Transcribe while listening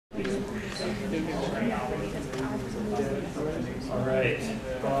All right.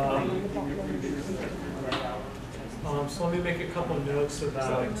 So let me make a couple notes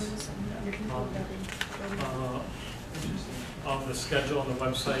about the schedule on the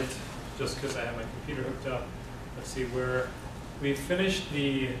website, just because I have my computer hooked up. Let's see where we finished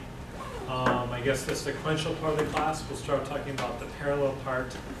the, I guess, the sequential part of the class. We'll start talking about the parallel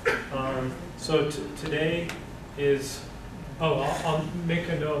part. So today is, I'll make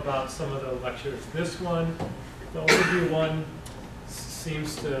a note about some of the lectures. This one, the overview one,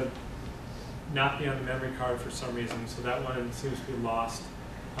 seems to not be on the memory card for some reason, so that one seems to be lost.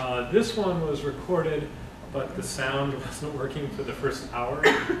 This one was recorded, but the sound wasn't working for the first hour.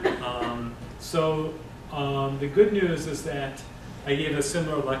 The good news is that I gave a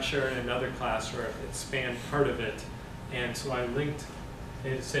similar lecture in another class where it spanned part of it, and so I linked,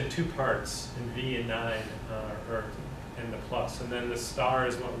 it's in two parts, in V and 9, and the plus, and then the star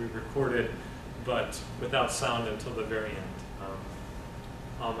is what we recorded, but without sound until the very end.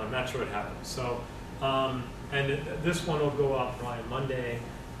 I'm not sure what happened. So, and this one will go up probably Monday.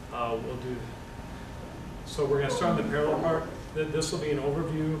 So we're going to start on the parallel part. This will be an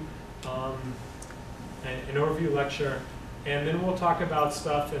overview, an overview lecture, and then we'll talk about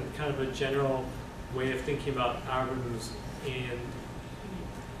stuff in kind of a general way of thinking about algorithms in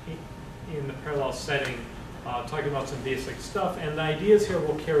the parallel setting, talking about some basic stuff, and the ideas here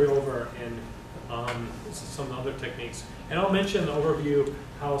will carry over in some other techniques. And I'll mention the overview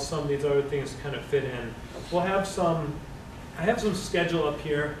how some of these other things kind of fit in. We'll have some, I have some schedule up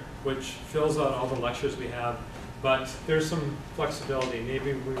here which fills out all the lectures we have, but there's some flexibility.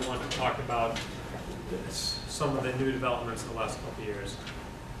 Maybe we want to talk about some of the new developments in the last couple of years.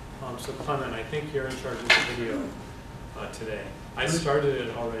 So Clement, I think you're in charge of the video today. I started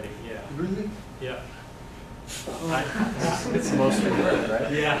it already, yeah. Really? Yeah. It's mostly good,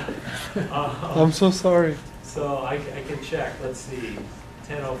 right? Yeah. I'm so sorry. So I can check. Let's see.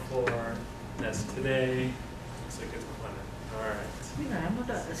 10:04. That's today. Looks like it's Clement. All right. I'm not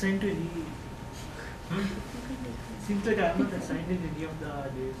assigned to any. Seems like I'm not assigned in any of the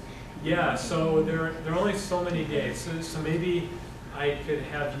days. Yeah. So there are only so many days. So maybe I could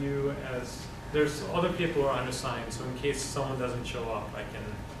have you as. There's other people who are unassigned. So in case someone doesn't show up, I can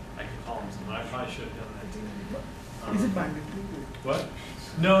call them. I probably should have done that too. Is it mandatory? What?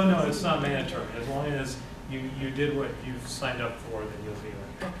 No, it's not mandatory. As long as you did what you've signed up for, then you'll be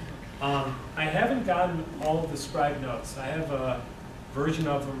there. I haven't gotten all of the scribe notes. I have a version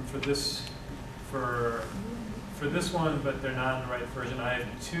of them for this one, but they're not in the right version. I have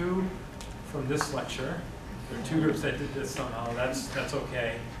two from this lecture. There are two groups that did this somehow. That's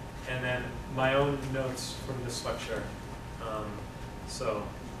okay. And then my own notes from this lecture. So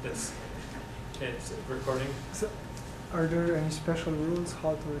it's recording. So, are there any special rules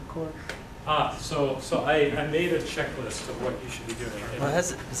how to record? So I made a checklist of what you should be doing. Well,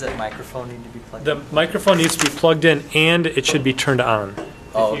 does that microphone need to be plugged The in? microphone needs to be plugged in, and it should be turned on.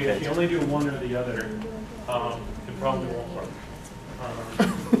 Oh, If okay. you only do one or the other, it probably won't work.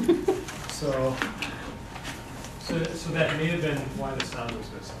 So that may have been why the sound was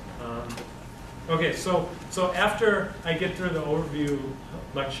missing. Okay, so after I get through the overview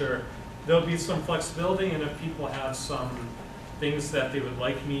lecture, there'll be some flexibility, and if people have some things that they would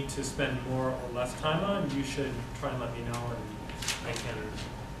like me to spend more or less time on, you should try and let me know, and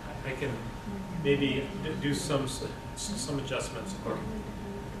I can maybe do some adjustments.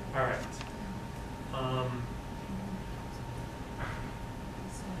 All right.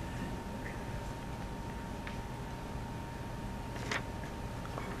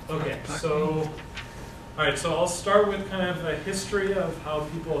 Okay, so all right, so I'll start with kind of a history of how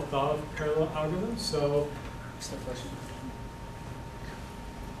people have thought of parallel algorithms. So it's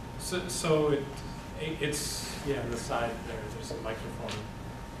yeah, on the side there's a microphone.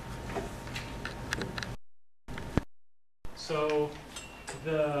 So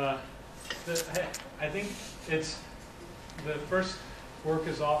I think it's the first work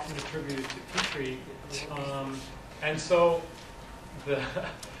is often attributed to Petrie, and so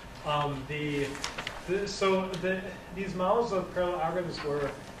these models of parallel algorithms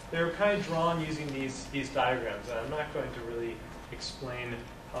they were kind of drawn using these diagrams, and I'm not going to really explain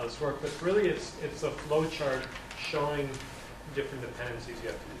how this works, but really it's a flow chart showing different dependencies you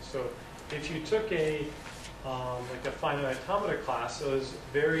have to do. So if you took like a finite automata class, it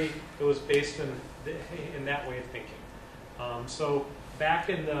was based in that way of thinking. So back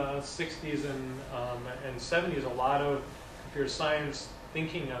in the 60s and 70s, a lot of computer science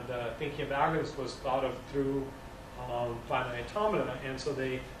thinking of algorithms was thought of through finite automata, and so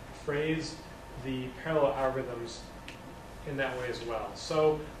they phrased the parallel algorithms in that way as well.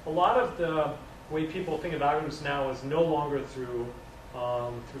 So a lot of the way people think of algorithms now is no longer through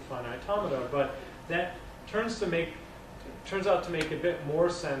finite automata, but that turns out to make a bit more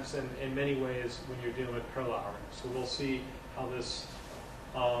sense in many ways when you're dealing with parallel algorithms. So we'll see how this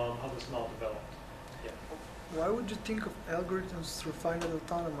model developed. Yeah. Why would you think of algorithms through finite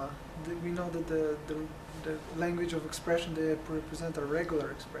automata? We know that the language of expression they represent are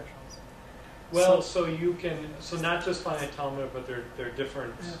regular expressions. Well, so not just finite automata, but there are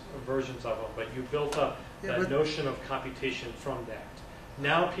different versions of them. But you built up that notion of computation from that.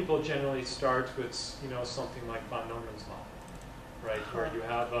 Now people generally start with something like von Neumann's model, right, where you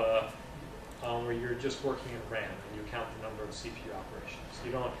have where you're just working in RAM and you count the number of CPU operations.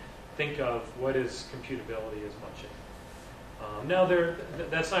 You don't think of what is computability as much. Now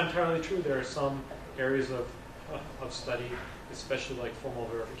that's not entirely true. There are some areas of study, especially like formal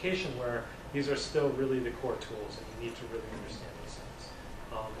verification, where these are still really the core tools, and you need to really understand these things.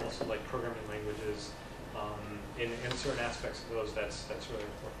 Also, like programming languages, in certain aspects of those, that's really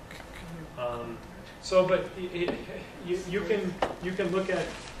important. But you can look at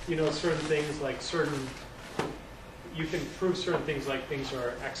certain things like you can prove certain things like things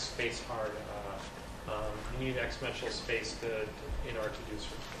are X space hard. You need exponential space in order to do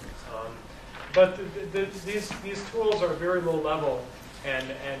certain things. But these tools are very low level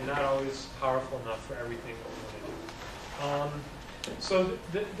and not always powerful enough for everything that we want to do. So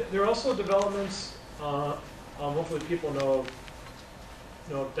there are also developments. Hopefully people know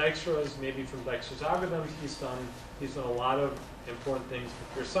Dijkstra's, maybe from Dijkstra's algorithms. He's done a lot of important things in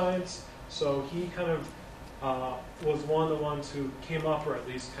computer science. So he kind of was one of the ones who came up, or at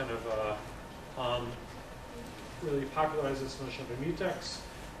least kind of really popularized this notion of a mutex,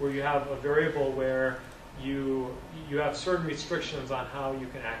 where you have a variable where you have certain restrictions on how you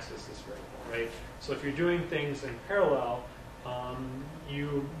can access this variable, right? So if you're doing things in parallel,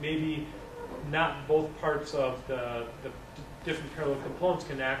 you maybe not both parts of the different parallel components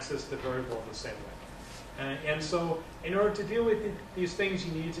can access the variable in the same way. And so in order to deal with these things,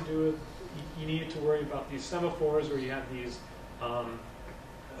 you need to worry about these semaphores where you have these,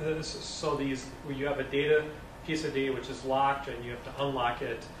 where you have a piece of data which is locked, and you have to unlock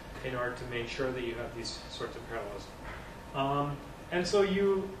it in order to make sure that you have these sorts of parallelism. And so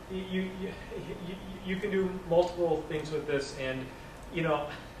you can do multiple things with this, and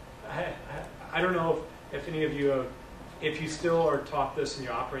I don't know if any of you if you still are taught this in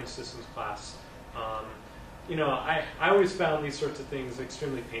your operating systems class. I always found these sorts of things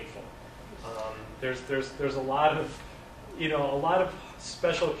extremely painful. There's a lot of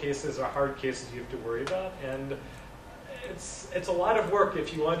special cases or hard cases you have to worry about, and it's a lot of work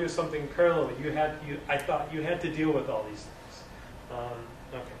if you want to do something parallel. I thought you had to deal with all these things.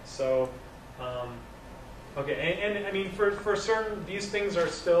 And I mean, for certain, these things are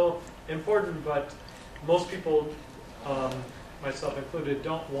still important, but most people, myself included,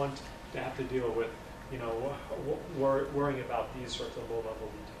 don't want to have to deal with, worrying about these sorts of low-level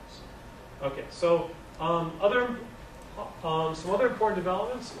details. Okay, so some other important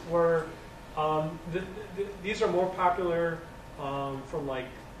developments were these are more popular from like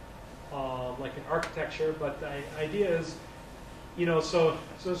in architecture, but the idea is, so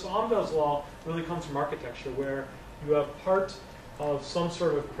this Amdahl's law really comes from architecture, where you have part of some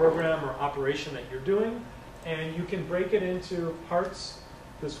sort of program or operation that you're doing, and you can break it into parts.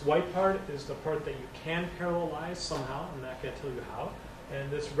 This white part is the part that you can parallelize somehow. I'm not going to tell you how. And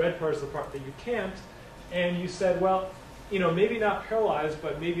this red part is the part that you can't. And you said, well, maybe not parallelize,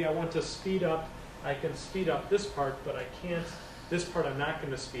 but maybe I want to speed up. I can speed up this part, but I can't. This part I'm not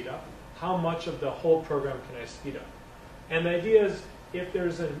going to speed up. How much of the whole program can I speed up? And the idea is, if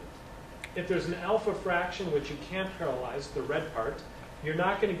there's an alpha fraction which you can't parallelize, the red part, you're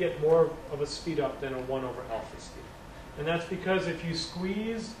not going to get more of a speed up than a 1 over alpha speed. And that's because if you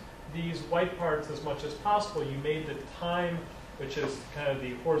squeeze these white parts as much as possible, you made the time, which is kind of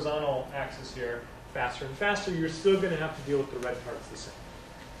the horizontal axis here, faster and faster. You're still going to have to deal with the red parts the same.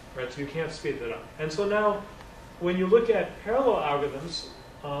 Right? So you can't speed that up. And so now, when you look at parallel algorithms,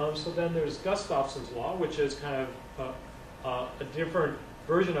 so then there's Gustafson's law, which is kind of a different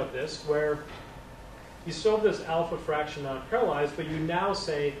version of this, where you still have this alpha fraction non-parallelized, but you now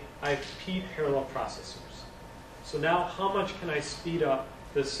say, I have p parallel processors. So now how much can I speed up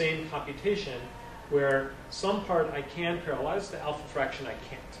the same computation where some part I can parallelize, the alpha fraction I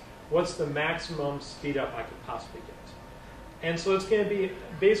can't? What's the maximum speed up I could possibly get? And so it's going to be,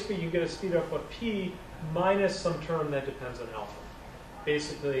 basically you get a speed up of p minus some term that depends on alpha.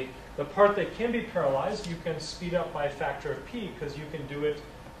 Basically, the part that can be parallelized, you can speed up by a factor of p, because you can do it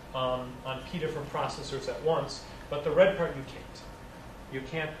on p different processors at once. but the red part you can't. You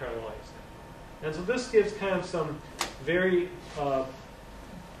can't parallelize that. And so this gives kind of some very kind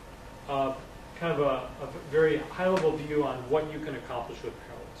of a very high-level view on what you can accomplish with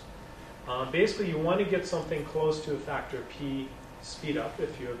parallelism. Basically, you want to get something close to a factor of p speed up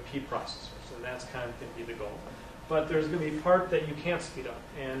if you have p processors, and that's kind of going to be the goal. But there's going to be part that you can't speed up,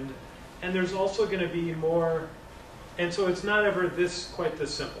 and there's also going to be more. And so it's not ever quite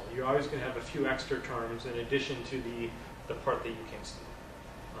this simple. You're always going to have a few extra terms in addition to the part that you can't speed up.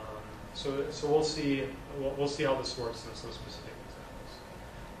 So we'll see how this works in some specific examples.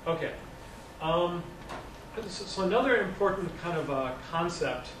 Okay. So another important kind of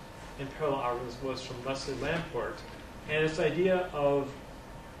concept in parallel algorithms was from Leslie Lamport, and it's the idea of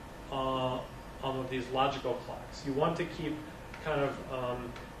these logical clocks. You want to keep kind of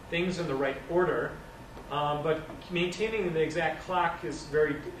things in the right order, but maintaining the exact clock is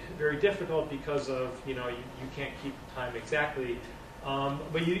very, very difficult because of you can't keep time exactly.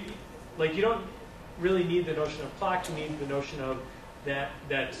 But you don't really need the notion of clock. You need the notion of that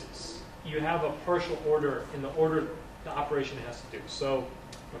you have a partial order in the order the operation has to do. So,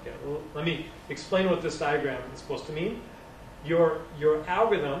 okay, well, let me explain what this diagram is supposed to mean. Your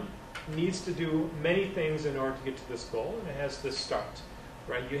algorithm needs to do many things in order to get to this goal, and it has this start,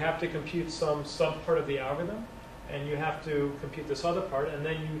 right? You have to compute some part of the algorithm, and you have to compute this other part, and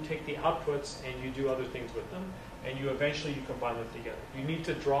then you take the outputs and you do other things with them, and you eventually combine them together. You need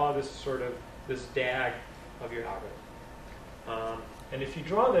to draw this this DAG of your algorithm. And if you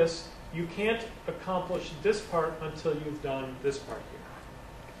draw this, you can't accomplish this part until you've done this part here,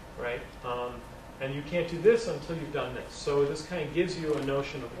 right? And you can't do this until you've done this. So this kind of gives you a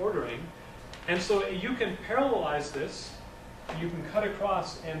notion of ordering. And so you can parallelize this. You can cut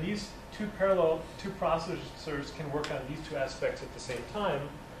across, and these two processors can work on these two aspects at the same time.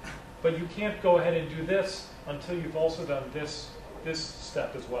 But you can't go ahead and do this until you've also done this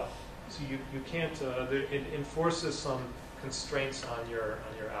step as well. So you can't. It enforces some constraints on your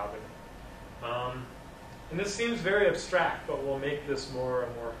algorithm. And this seems very abstract, but we'll make this more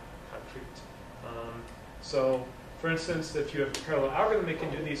and more concrete. So, for instance, if you have a parallel algorithm, it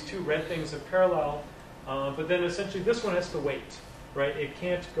can do these two red things in parallel, but then essentially this one has to wait, right? It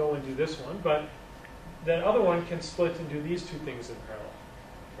can't go and do this one, but that other one can split and do these two things in parallel,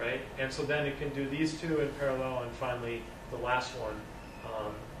 right? And so then it can do these two in parallel, and finally the last one,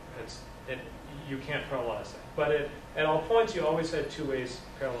 you can't parallelize that. But at all points, you always had two ways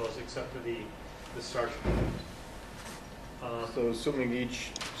parallels, except for the start. So assuming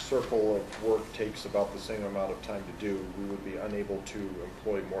each circle of work takes about the same amount of time to do, we would be unable to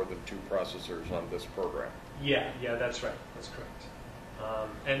employ more than two processors on this program. Yeah, that's right. That's correct.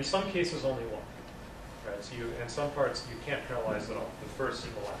 And in some cases, only one. Right. So in some parts, you can't parallelize at all, the first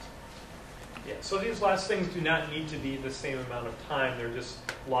and the last. Yeah. So these last things do not need to be the same amount of time. They're just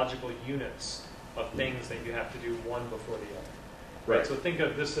logical units of things that you have to do one before the other. Right. So think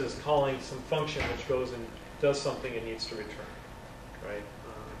of this as calling some function which goes and does something it needs to return. Right.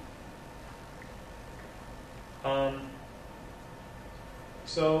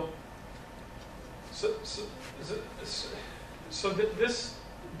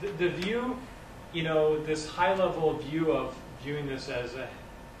 The view, this high-level view of viewing this as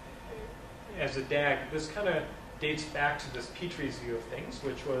a DAG, this kind of dates back to this Petrie's view of things,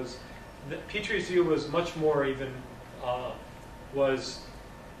 which was Petrie's view was much more was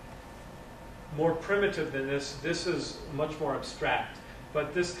more primitive than this. This is much more abstract,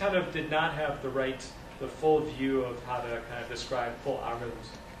 but this kind of did not have the full view of how to kind of describe full algorithms.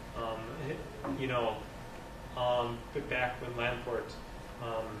 Back when Lamport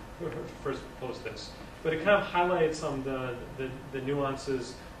first proposed this, but it kind of highlighted some of the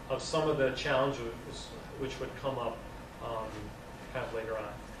nuances of some of the challenges which would come up kind of later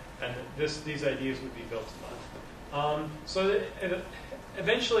on, and these ideas would be built upon.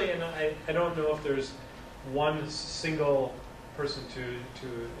 Eventually, and I don't know if there's one single person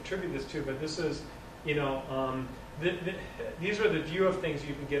to attribute this to, but this is, these are the view of things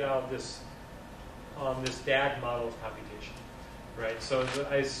you can get out of this DAG model of computation, right? So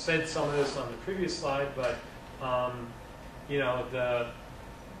I said some of this on the previous slide, but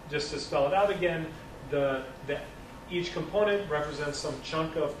just to spell it out again, each component represents some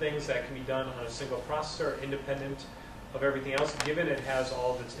chunk of things that can be done on a single processor, independent of everything else, given it has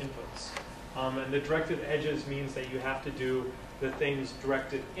all of its inputs. And the directed edges means that you have to do the things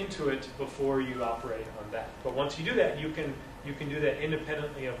directed into it before you operate on that. But once you do that, you can do that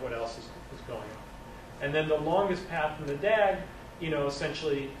independently of what else is going on. And then the longest path in the DAG,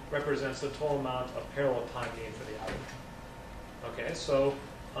 essentially represents the total amount of parallel time needed for the algorithm. Okay, so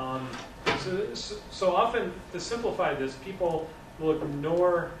So often, to simplify this, people will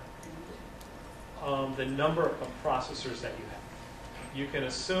ignore the number of processors that you have. You can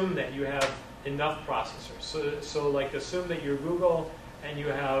assume that you have enough processors. So like assume that you're Google and you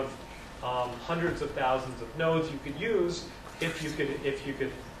have hundreds of thousands of nodes you could use if you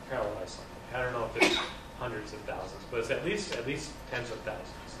could parallelize something. I don't know if it's hundreds of thousands, but it's at least tens of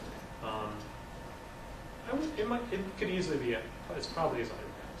thousands. It could easily be it's probably is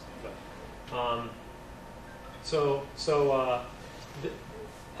 100,000.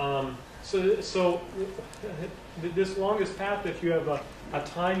 So this longest path, if you have a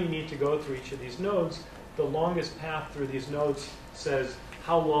time you need to go through each of these nodes, the longest path through these nodes says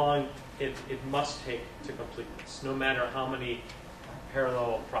how long it must take to complete this, no matter how many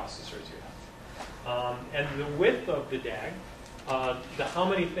parallel processors you have. And the width of the DAG, the how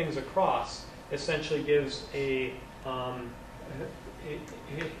many things across, essentially gives it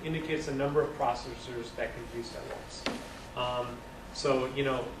indicates the number of processors that can be used at once. So,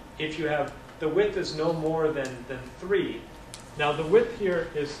 if you have, the width is no more than 3. Now, the width here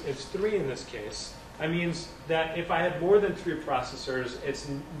is 3 in this case. That means that if I had more than 3 processors, it's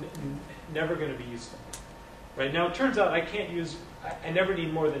never going to be useful. Right? Now, it turns out I never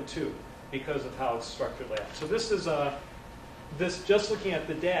need more than 2 because of how it's structured layout. So this is just looking at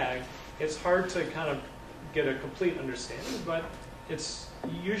the DAG, it's hard to kind of get a complete understanding, but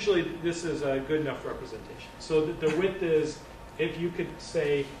usually this is a good enough representation. So the width is, if you could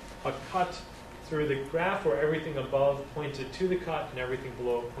say a cut through the graph where everything above pointed to the cut and everything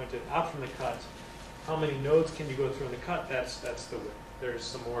below pointed out from the cut, how many nodes can you go through in the cut? That's the width. There's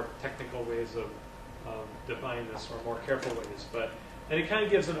some more technical ways of defining this, or more careful ways, and it kind of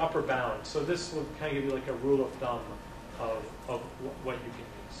gives an upper bound. So this will kind of give you like a rule of thumb of what you can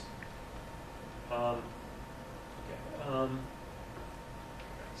use.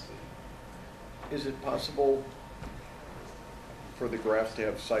 Let's see. Is it possible for the graph to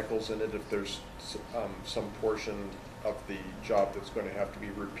have cycles in it if there's some portion of the job that's going to have to be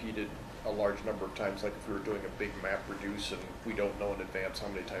repeated a large number of times, like if we were doing a big map reduce and we don't know in advance how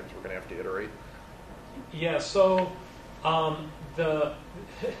many times we're going to have to iterate? Yeah, so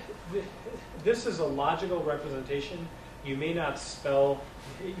this is a logical representation. You may not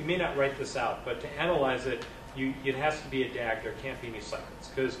write this out, but to analyze it, it has to be a DAG. There can't be any cycles,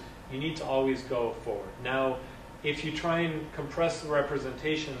 because you need to always go forward. Now, if you try and compress the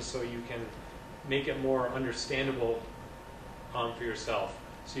representation so you can make it more understandable for yourself,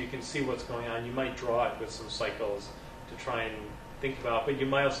 so you can see what's going on, you might draw it with some cycles to try and think about, but you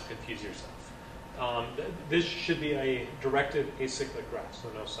might also confuse yourself. This should be a directed acyclic graph, so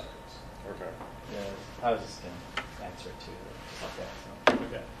no cycles. Okay. Yeah, I was just going to answer it too.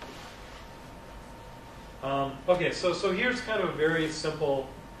 Okay. Okay, so here's kind of a very simple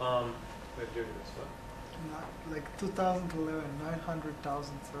way of doing this. Like 2011,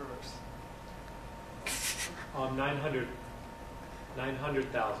 900,000 servers.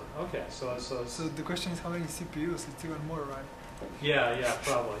 900,000. Okay, so the question is how many CPUs? It's even more, right? Yeah,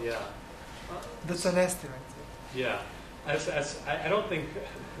 probably, yeah. That's an estimate. Yeah, I don't think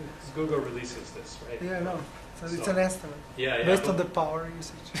Google releases this, right? Yeah, no. So it's an estimate. Yeah. Based on the power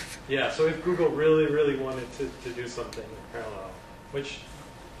usage. Yeah, so if Google really wanted to do something in parallel, which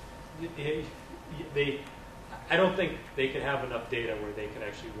I don't think they could have enough data where they could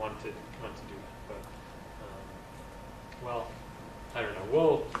actually want to do that. But well, I don't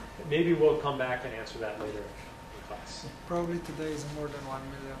know. Maybe we'll come back and answer that later in class. Probably today is more than 1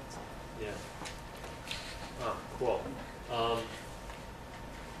 million. Yeah. Oh, cool.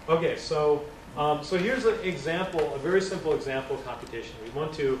 Okay, so here's an example, a very simple example of computation. We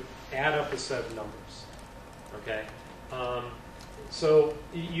want to add up a set of numbers. Okay. So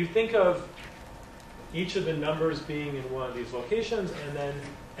you think of each of the numbers being in one of these locations, and then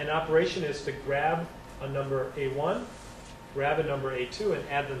an operation is to grab a number A1, grab a number A2, and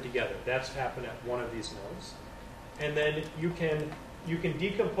add them together. That's happened at one of these nodes. And then you can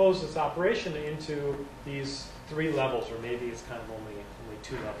decompose this operation into these 3 levels, or maybe it's kind of only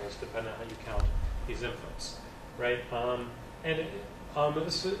 2 levels, depending on how you count these inputs, right?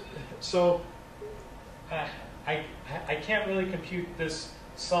 I can't really compute this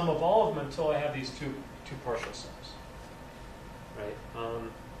sum of all of them until I have these two partial sums, right?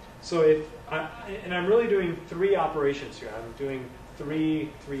 And I'm really doing 3 operations here. I'm doing three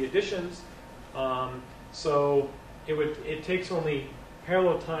additions. So it takes only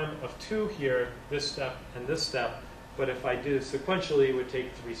parallel time of 2 here, this step and this step. But if I did it sequentially, it would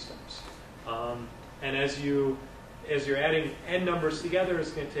take 3 steps. And as you're adding n numbers together,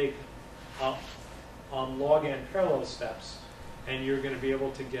 it's going to take log n parallel steps, and you're going to be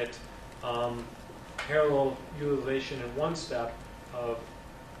able to get parallel utilization in one step of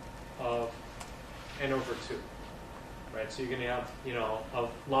n over 2. Right, so you're going to have, a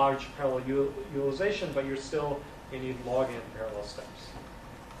large parallel utilization, but you're still going to need log n parallel steps.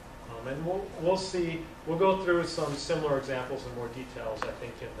 And we'll see. We'll go through some similar examples in more details, I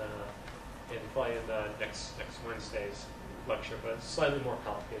think, probably in the next Wednesday's lecture, but it's slightly more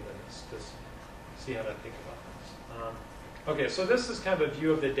complicated than this. Just see how to think about this. Okay, so this is kind of a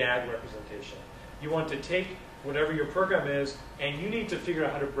view of the DAG representation. You want to take whatever your program is, and you need to figure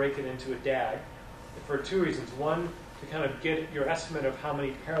out how to break it into a DAG for 2 reasons. One, to kind of get your estimate of how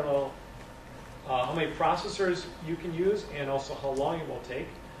many processors you can use, and also how long it will take.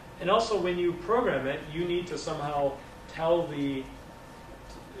 And also, when you program it, you need to somehow tell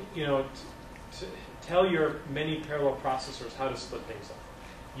tell your many parallel processors how to split things up.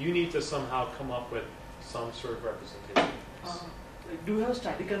 You need to somehow come up with some sort of representation. Do you have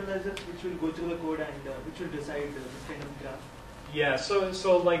static analyzers which will go through the code and which will decide this kind of graph? Yeah,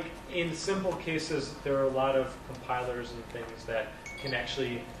 so like in simple cases, there are a lot of compilers and things that can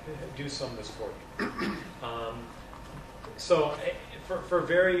actually do some of this for you. So for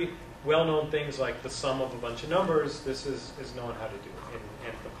very well-known things like the sum of a bunch of numbers, this is known how to do,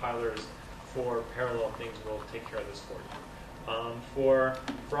 and compilers for parallel things will take care of this for you.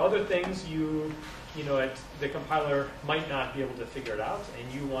 For other things, the compiler might not be able to figure it out, and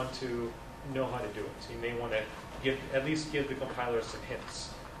you want to know how to do it. So you may want to at least give the compiler some hints.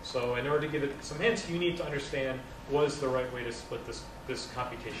 So in order to give it some hints, you need to understand what is the right way to split this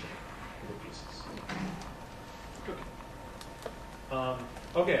computation into pieces.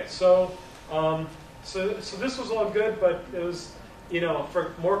 Okay, so this was all good, but it was,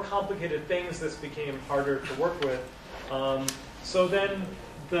 for more complicated things, this became harder to work with. So then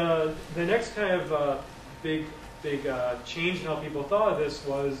the next kind of big change in how people thought of this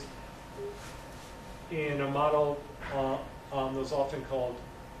was in a model that was often called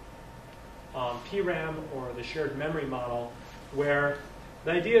PRAM, or the shared memory model, where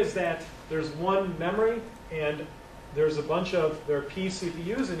the idea is that there's one memory and there are P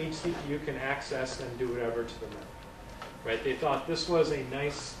CPUs, and each CPU can access and do whatever to the memory. Right? They thought this was a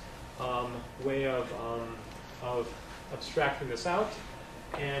nice way of abstracting this out,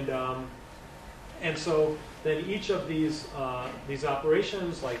 and so then each of these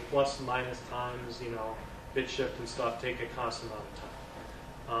operations, like plus, minus, times, bit shift and stuff, take a constant amount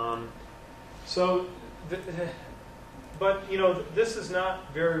of time. But this is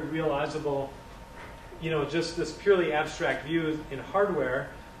not very realizable. Just this purely abstract view in hardware.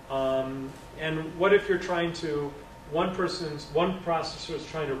 And what if you're trying to, one processor is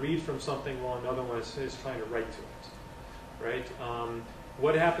trying to read from something while another one is trying to write to it, right?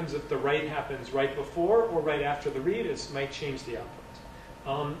 What happens if the write happens right before or right after the read? It might change the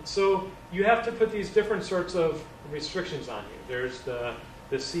output. So you have to put these different sorts of restrictions on you. There's the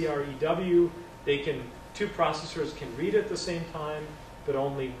CREW. Two processors can read at the same time, but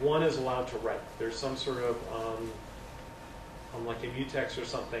only one is allowed to write. There's some sort of, like a mutex or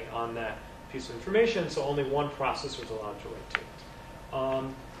something on that piece of information, so only one processor is allowed to write to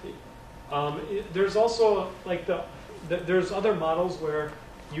it. There's also, like, there's other models where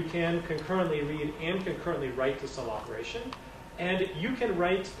you can concurrently read and concurrently write to some operation, and you can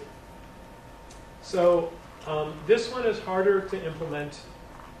write. So this one is harder to implement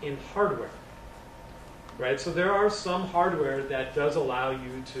in hardware. Right, so there are some hardware that does allow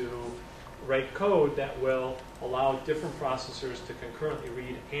you to write code that will allow different processors to concurrently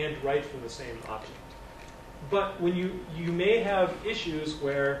read and write from the same object. But when you may have issues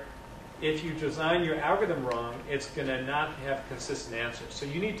where if you design your algorithm wrong, it's going to not have consistent answers. So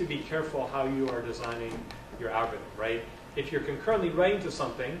you need to be careful how you are designing your algorithm, right? If you're concurrently writing to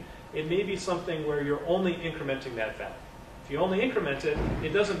something, it may be something where you're only incrementing that value. If you only increment it, it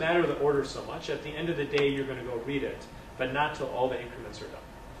doesn't matter the order so much. At the end of the day, you're going to go read it, but not till all the increments are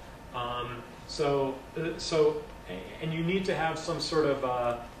done. And you need to have some sort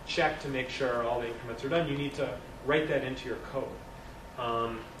of check to make sure all the increments are done. You need to write that into your code.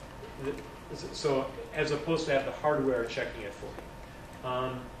 So as opposed to have the hardware checking it for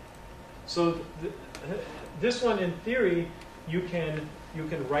you. This one, in theory, you can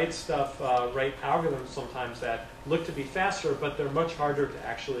write stuff, write algorithms sometimes that look to be faster, but they're much harder to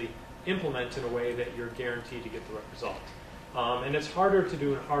actually implement in a way that you're guaranteed to get the right result. And it's harder to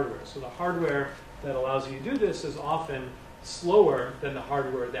do in hardware. So the hardware that allows you to do this is often slower than the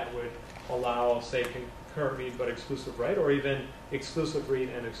hardware that would allow, say, concurrent read but exclusive write, or even exclusive read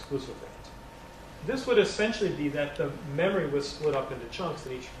and exclusive write. This would essentially be that the memory was split up into chunks,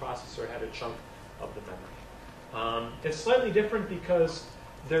 and each processor had a chunk of the memory. It's slightly different because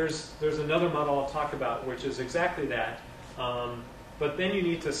there's another model I'll talk about, which is exactly that. But then you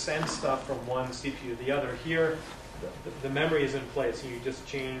need to send stuff from one CPU to the other. Here, the memory is in place, and you just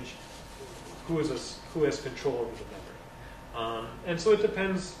change who has control over the memory. And so it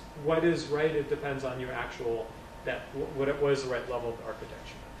depends what is right. It depends on your actual what is the right level of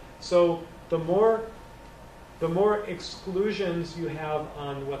architecture. So the more exclusions you have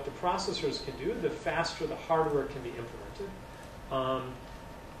on what the processors can do, the faster the hardware can be implemented.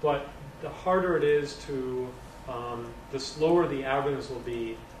 But the harder it is to, the slower the algorithms will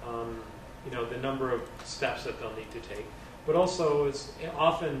be, the number of steps that they'll need to take. But also, it's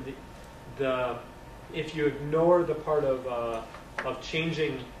often if you ignore the part of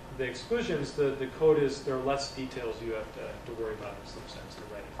changing the exclusions, the code there are less details you have to worry about in some sense in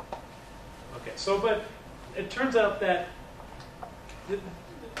writing. Okay, so but it turns out that,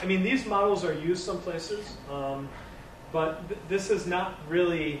 these models are used some places, but this is not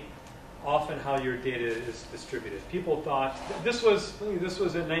really often how your data is distributed. People thought, this was in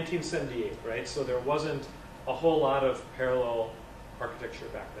 1978, right? So there wasn't a whole lot of parallel architecture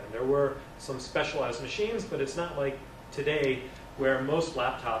back then. There were some specialized machines, but it's not like today where most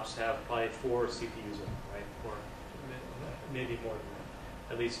laptops have probably 4 CPUs in them, right? Or maybe more than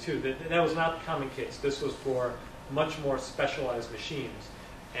that, at least 2. That was not the common case. This was for much more specialized machines.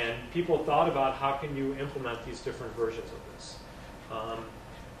 And people thought about how can you implement these different versions of this.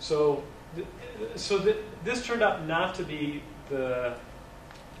 This turned out not to be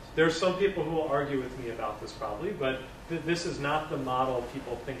there's some people who will argue with me about this probably, but this is not the model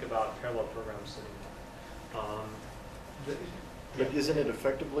people think about parallel programs anymore. But isn't it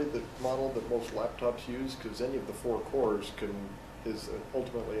effectively the model that most laptops use? Because any of the 4 cores is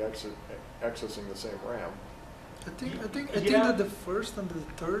ultimately accessing the same RAM. I think that the first and the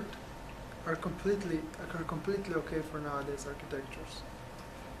third are completely okay for nowadays architectures.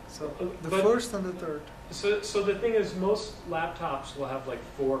 So the first and the third. So the thing is, most laptops will have like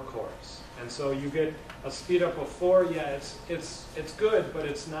 4 cores, and so you get a speed up of 4. Yeah, it's good, but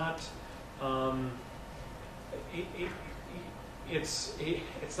it's not.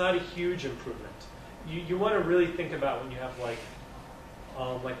 It's not a huge improvement. You want to really think about when you have like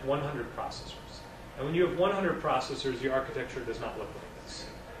 100 processors. And when you have 100 processors, your architecture does not look like this.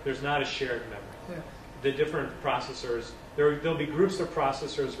 There's not a shared memory. Yeah. The different processors, there'll be groups of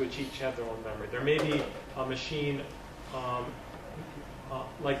processors which each have their own memory. There may be a machine,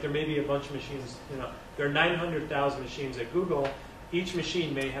 there may be a bunch of machines, there are 900,000 machines at Google. Each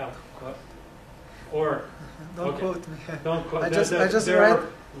machine may have, Don't quote me. Don't quote. I just there read. are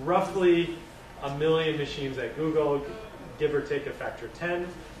roughly 1 million machines at Google, give or take a factor 10.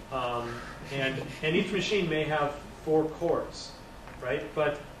 And each machine may have 4 cores, right?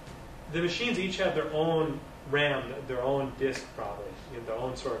 But the machines each have their own RAM, their own disk probably, their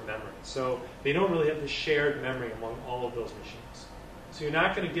own sort of memory. So they don't really have the shared memory among all of those machines. So you're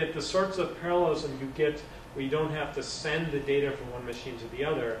not going to get the sorts of parallelism you get where you don't have to send the data from one machine to the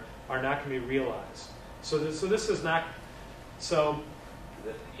other are not going to be realized. So this is not,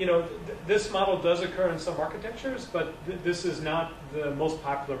 this model does occur in some architectures, but this is not the most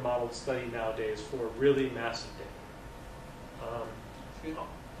popular model studied nowadays for really massive data.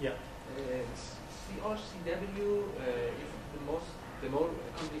 Yeah. CRCW is the more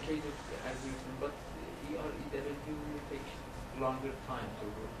complicated algorithm, but EREW takes longer time to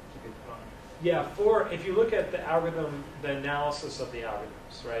get run. Yeah, if you look at the algorithm, the analysis of the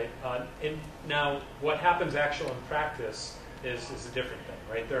algorithms, right? Now, what happens actually in practice is a different thing,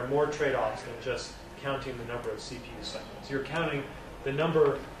 right? There are more trade-offs than just counting the number of CPU cycles. You're counting the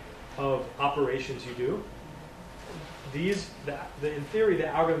number of operations you do. In theory, the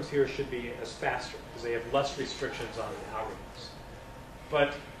algorithms here should be as faster because they have less restrictions on the algorithms.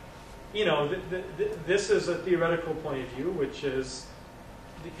 But, this is a theoretical point of view, which is,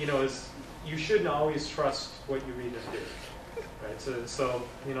 you shouldn't always trust what you read and do, right? So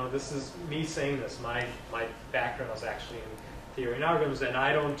this is me saying this. My background is actually in theory and algorithms, and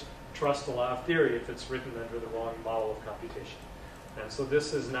I don't trust a lot of theory if it's written under the wrong model of computation. And so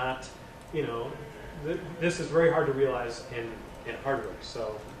this is not, this is very hard to realize in hardware.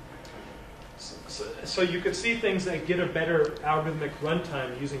 So you could see things that get a better algorithmic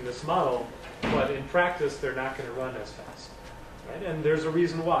runtime using this model, but in practice they're not going to run as fast. Right? And there's a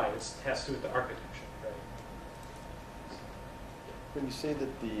reason why. It has to do with the architecture. Right? When you say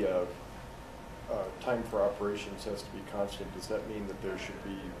that the time for operations has to be constant, does that mean that there should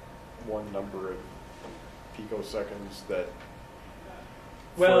be one number of picoseconds that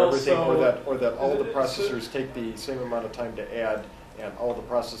for everything, or that all the processors take the same amount of time to add, and all the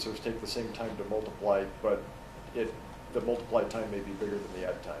processors take the same time to multiply, but the multiply time may be bigger than the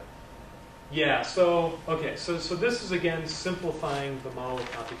add time. Yeah, so, okay, so this is again simplifying the model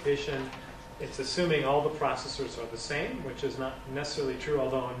of computation. It's assuming all the processors are the same, which is not necessarily true,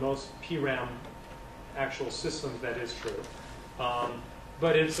 although in most PRAM actual systems that is true.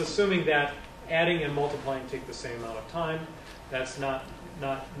 But it's assuming that adding and multiplying take the same amount of time. That's not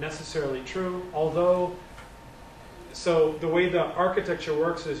necessarily true, although, so the way the architecture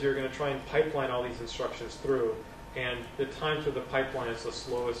works is you're going to try and pipeline all these instructions through, and the time through the pipeline is the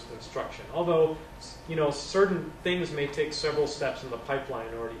slowest instruction. Although, you know, certain things may take several steps in the pipeline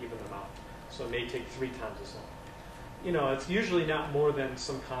in order to even them out. So it may take 3 times as long. You know, it's usually not more than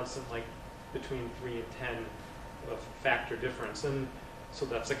some constant like between 3 and 10 of factor difference. And so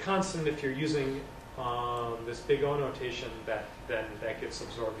that's a constant if you're using this big O notation, then that gets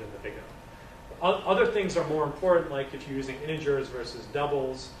absorbed in the big O. Other things are more important, like if you're using integers versus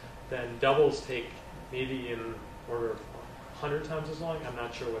doubles, then doubles take maybe in order of 100 times as long. I'm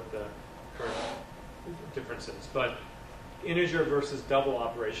not sure what the current difference is, but integer versus double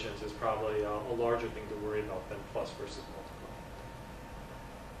operations is probably a larger thing to worry about than plus versus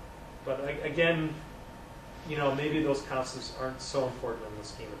multiply. But again, you know, maybe those constants aren't so important in the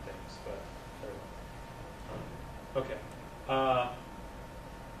scheme of things, but okay. All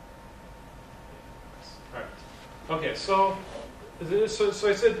right. Okay, so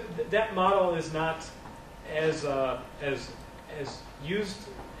I said that model is not as used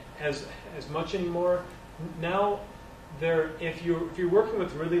as much anymore. Now, if you're working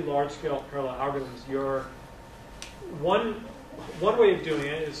with really large-scale parallel algorithms, one way of doing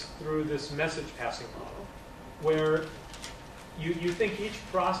it is through this message passing model, where you think each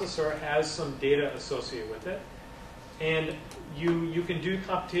processor has some data associated with it, and you can do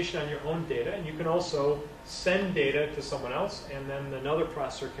computation on your own data, and you can also send data to someone else, and then another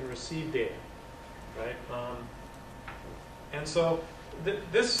processor can receive data, right? And so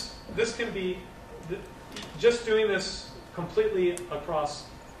this can be just doing this completely across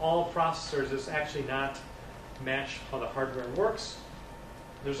all processors is actually not match how the hardware works.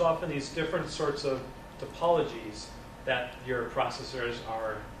 There's often these different sorts of topologies that your processors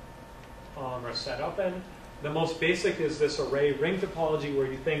are set up in. The most basic is this array ring topology, where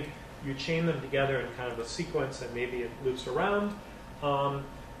you think you chain them together in kind of a sequence and maybe it loops around.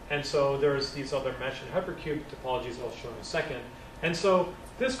 And so there's these other mesh and hypercube topologies I'll show in a second. And so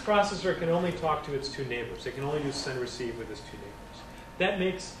this processor can only talk to its 2 neighbors. It can only do send receive with its 2 neighbors. That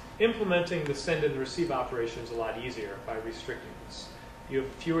makes implementing the send and receive operations a lot easier by restricting this. You have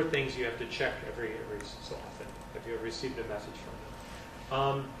fewer things you have to check every so often if you have received a message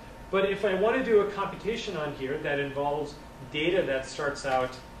from them. But if I want to do a computation on here that involves data that starts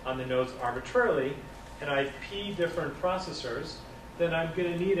out on the nodes arbitrarily, and I have p different processors, then I'm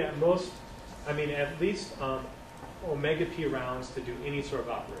going to need at least omega p rounds to do any sort of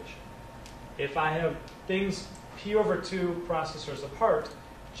operation. If I have things p over 2 processors apart,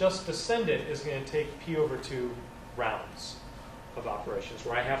 just to send it is going to take p over 2 rounds of operations,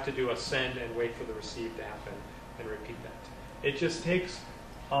 where I have to do a send and wait for the receive to happen and repeat that. It just takes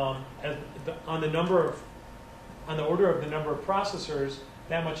on the order of the number of processors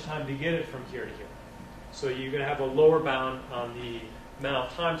that much time to get it from here to here. So you're going to have a lower bound on the amount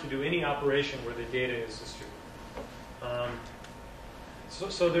of time to do any operation where the data is distributed.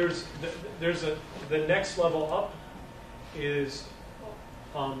 So the next level up is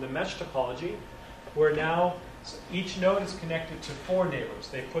the mesh topology, where now each node is connected to 4 neighbors.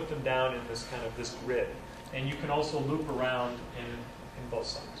 They put them down in this kind of this grid, and you can also loop around in both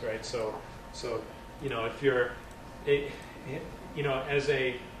sides, right? So you know, if you're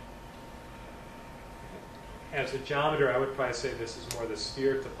as a geometer, I would probably say this is more the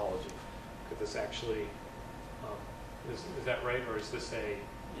sphere topology. Could this actually is that right, or is this a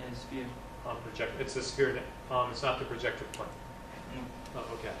sphere? Project? It's a sphere. It's not the projective plane. No. Oh,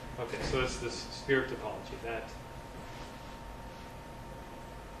 okay. Okay. So it's this sphere topology. That.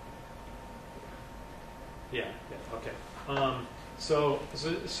 Yeah. Okay.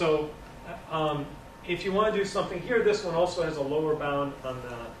 If you want to do something here, this one also has a lower bound on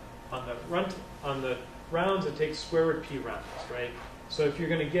the rounds. It takes square root p rounds, right? So if you're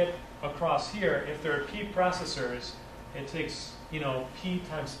going to get across here, if there are p processors, it takes, p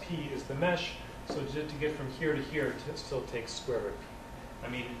times p is the mesh. So to get from here to here, it still takes square root p. I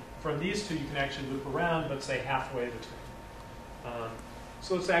mean, from these two, you can actually loop around, but say halfway between.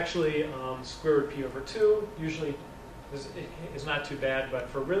 So it's actually square root p over 2. Usually is not too bad, but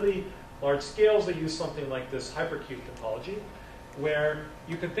for really large scales, they use something like this hypercube topology, where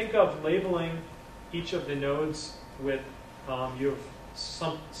you can think of labeling each of the nodes with you have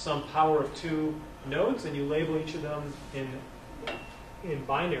some power of 2 nodes, and you label each of them in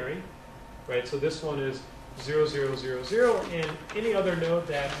binary, right? So this one is 0, 0, 0, 0, and any other node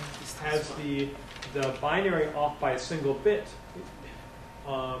that has the binary off by a single bit,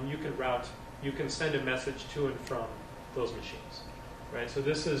 you can send a message to and from those machines, right? So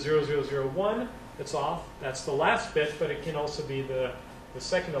this is 0, 0, 0, 1, it's off. That's the last bit, but it can also be the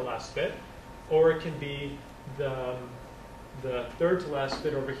second to last bit, or it can be the third to last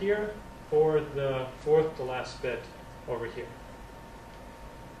bit over here, or the fourth to last bit over here.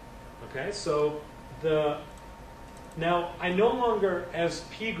 Okay, so now I no longer, as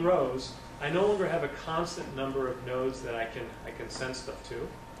P grows, I no longer have a constant number of nodes that I can send stuff to.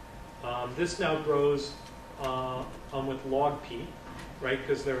 This now grows with log P, right?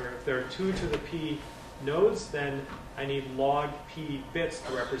 Because if there are 2 to the P nodes, then I need log P bits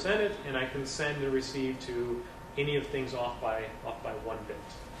to represent it, and I can send and receive to any of things off by 1 bit.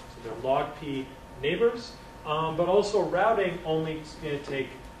 So they're log P neighbors, but also routing only is going to take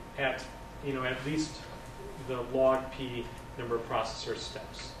at least the log P number of processor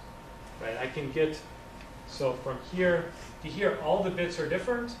steps, right? I can get, so from here to here, all the bits are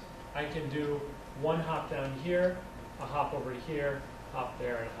different. I can do one hop down here, a hop over here, hop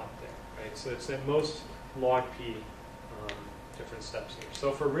there, and a hop there, right? So it's at most log P different steps here.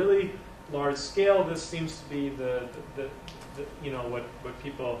 So for really large scale, this seems to be what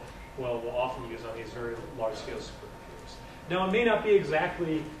people will often use on these very large scale supercomputers. Now it may not be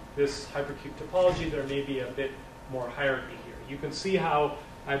exactly this hypercube topology. There may be a bit more hierarchy here. You can see how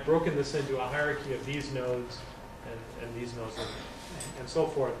I've broken this into a hierarchy of these nodes and these nodes and so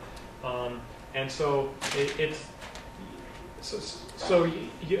forth. And so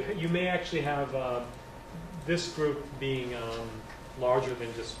you may actually have this group being larger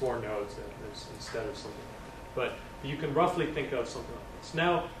than just 4 nodes instead of something like that. But you can roughly think of something like this.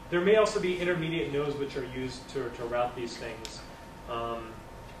 Now, there may also be intermediate nodes which are used to route these things.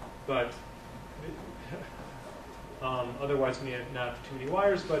 But otherwise, we may not have too many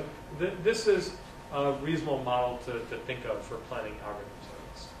wires. But this is a reasonable model to think of for planning algorithms like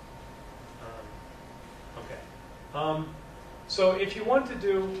this. Okay. So if you want to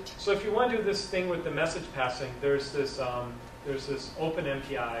do this thing with the message passing, there's this open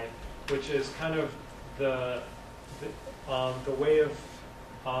MPI, which is kind of the way of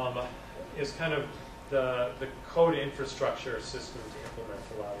is kind of the code infrastructure system to implement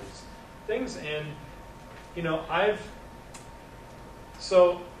a lot of these things. And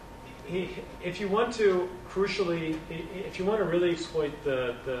if you want to really exploit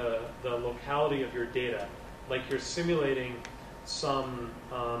the locality of your data, like you're simulating some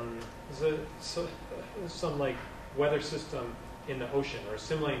like weather system in the ocean or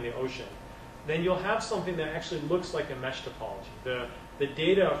simulating the ocean, then you'll have something that actually looks like a mesh topology. The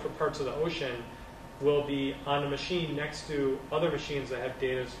data for parts of the ocean will be on a machine next to other machines that have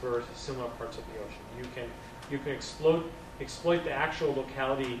data for similar parts of the ocean. You can exploit the actual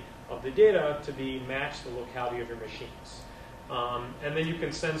locality of the data to match the locality of your machines. And then you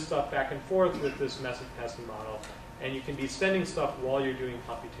can send stuff back and forth with this message passing model, and you can be sending stuff while you're doing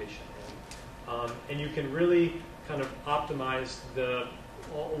computation. And you can really kind of optimize the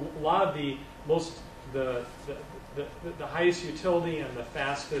highest utility and the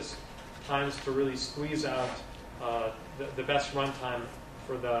fastest times to really squeeze out the best runtime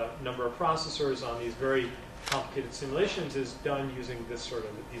for the number of processors on these very complicated simulations is done using these sorts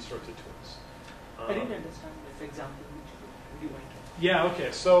of tools. I didn't understand this example which you went to. Yeah.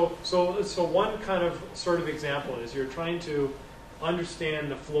 Okay. So one kind of sort of example is you're trying to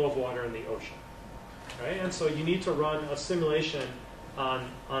understand the flow of water in the ocean, right? And so you need to run a simulation on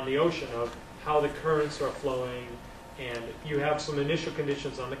the ocean of how the currents are flowing, and you have some initial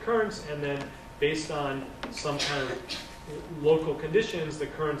conditions on the currents, and then based on some kind of local conditions, the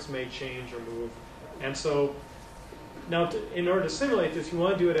currents may change or move. And so now, in order to simulate this, you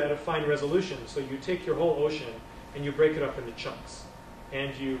want to do it at a fine resolution. So you take your whole ocean and you break it up into chunks,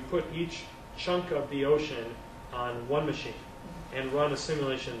 and you put each chunk of the ocean on one machine and run a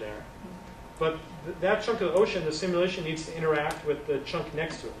simulation there. But that chunk of the ocean, the simulation needs to interact with the chunk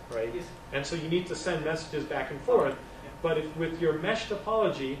next to it, right? Yes. And so you need to send messages back and forth. Yeah. But with your mesh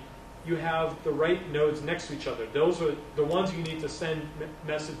topology, you have the right nodes next to each other. Those are the ones you need to send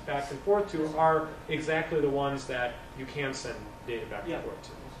message back and forth to are exactly the ones that you can send data back and forth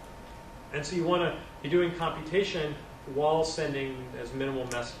to. And so you want to be doing computation while sending as minimal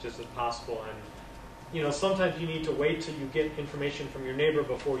messages as possible. And sometimes you need to wait till you get information from your neighbor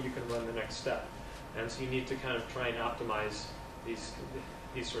before you can run the next step. And so you need to kind of try and optimize these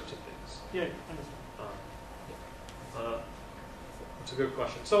sorts of things. Yeah, understand. It's a good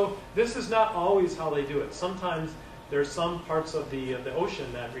question. So this is not always how they do it. Sometimes there's some parts of the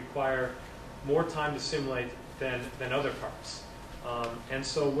ocean that require more time to simulate than other parts. And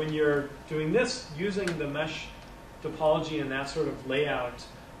so when you're doing this using the mesh topology and that sort of layout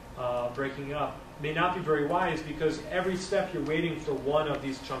breaking up may not be very wise, because every step you're waiting for one of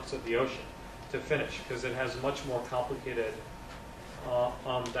these chunks of the ocean to finish, because it has much more complicated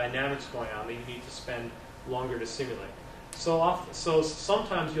dynamics going on that you need to spend longer to simulate. So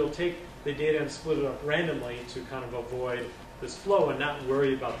sometimes you'll take the data and split it up randomly to kind of avoid this flow and not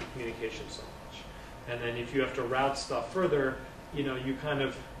worry about the communication so much. And then if you have to route stuff further, you kind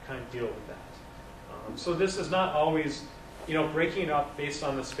of deal with that. So this is not always, breaking it up based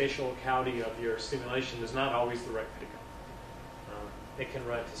on the spatial locality of your simulation is not always the right way to go. It can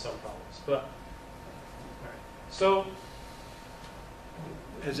run into some problems. But, all right. So,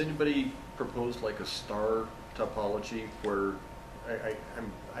 has anybody proposed like a star topology where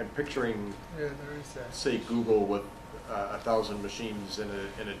I'm picturing, Yeah, there is that. say, Google with 1,000 machines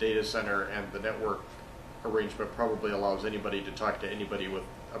in a data center, and the network arrangement probably allows anybody to talk to anybody with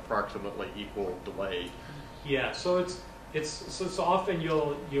approximately equal delay. yeah, so it's often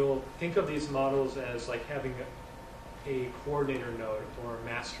you'll think of these models as like having a coordinator node or a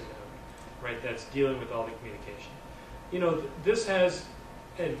master node, right? That's dealing with all the communication. This has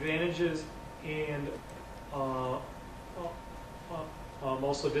advantages and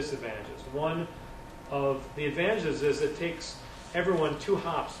also disadvantages. One of the advantages is it takes everyone 2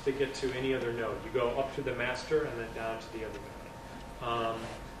 hops to get to any other node. You go up to the master and then down to the other node.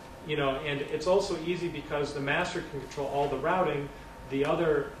 And it's also easy because the master can control all the routing. The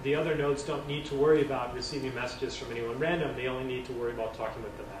other nodes don't need to worry about receiving messages from anyone random. They only need to worry about talking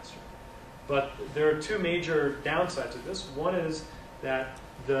with the master. But there are 2 major downsides of this. One is that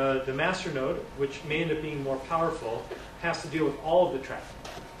the master node, which may end up being more powerful, has to deal with all of the traffic,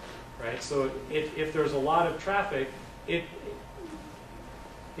 right? So if there's a lot of traffic, it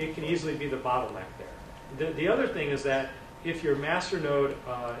can easily be the bottleneck there. The other thing is that if your master node,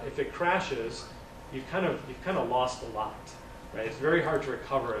 if it crashes, you've kind of lost a lot, right? It's very hard to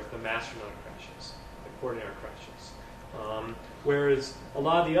recover if the master node crashes, the coordinator crashes. Whereas a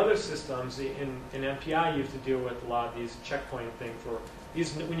lot of the other systems in MPI, you have to deal with a lot of these checkpoint thing for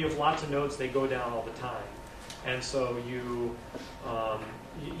these. When you have lots of nodes, they go down all the time, and so you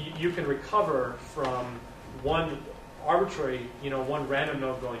can recover from one arbitrary, one random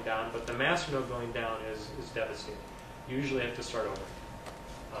node going down, but the master node going down is devastating. You usually have to start over.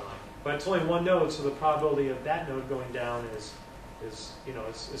 But it's only one node, so the probability of that node going down is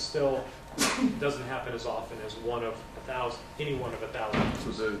still doesn't happen as often as one of 1,000, any one of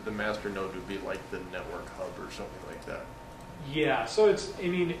 1,000. So the master node would be like the network hub or something like that. Yeah. So if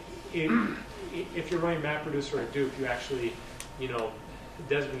you're running MapReduce or Hadoop, you actually,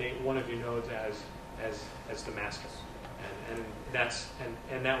 designate one of your nodes as the master,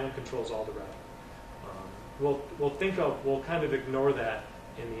 and that one controls all the routing. We'll kind of ignore that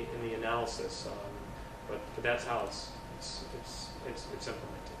in the analysis, but that's how it's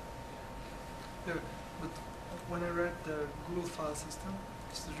implemented. Yeah, but when I read the Google file system,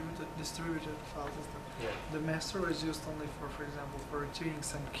 distributed file system, Yeah. the master is used only for example, for retrieving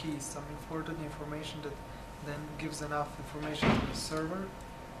some keys, some important information that then gives enough information to the server,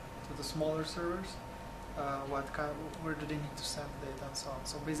 to the smaller servers, where do they need to send the data and so on.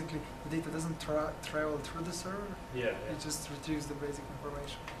 So basically, the data doesn't travel through the server. Yeah. It just retrieves the basic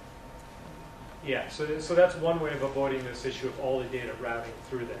information. Yeah, so that's one way of avoiding this issue of all the data routing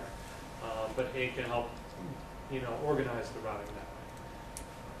through there. But it can help, organize the routing that way.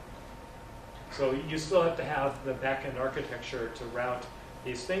 So you still have to have the back-end architecture to route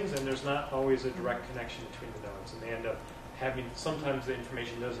these things, and there's not always a direct connection between the nodes. And they end up sometimes the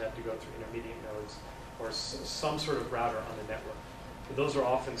information does have to go through intermediate nodes or some sort of router on the network. But those are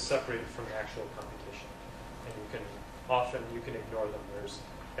often separated from the actual computation. And you can ignore them. There's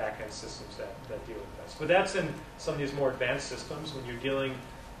back-end systems that deal with this. But that's in some of these more advanced systems. When you're dealing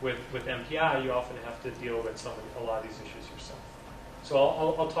with MPI, you often have to deal with a lot of these issues yourself. So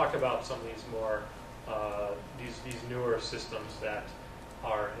I'll talk about some of these more, these newer systems that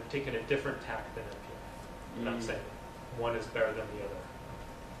have taken a different tack than MPI. I'm not saying one is better than the other.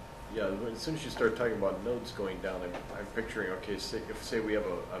 Yeah, as soon as you start talking about nodes going down, I'm picturing, okay, say we have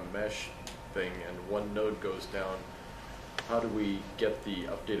a mesh thing and one node goes down, how do we get the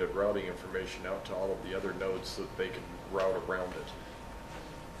updated routing information out to all of the other nodes so that they can route around it?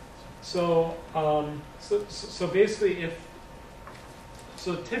 So, so basically,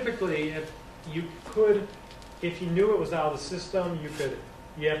 typically, if you knew it was out of the system, you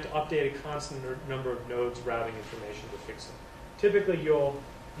have to update a constant number of nodes routing information to fix it, typically you'll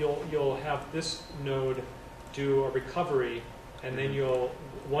have this node do a recovery, and then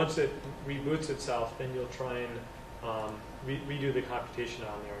once it reboots itself, then you'll try and redo the computation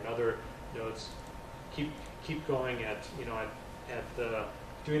on there, and other nodes keep going at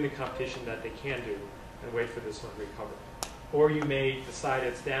doing the computation that they can do, and wait for this one to recover. Or you may decide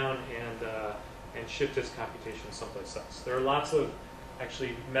it's down and shift its computation someplace else. There are lots of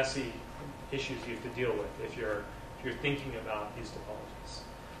actually messy issues you have to deal with if you're thinking about these topologies.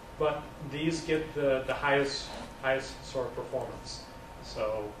 But these get the highest sort of performance.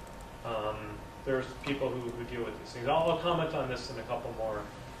 So there's people who deal with these things. I'll comment on this in a couple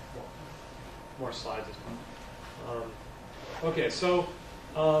more slides as well. Okay, so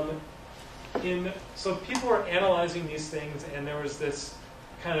so people were analyzing these things, and there was this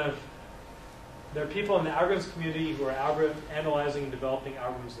there are people in the algorithms community who are analyzing and developing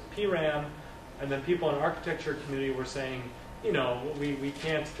algorithms in PRAM, and then people in the architecture community were saying, we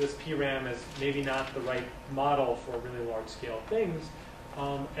can't, this PRAM is maybe not the right model for really large scale things.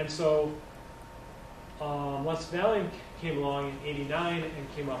 And so Les Valley came along in '89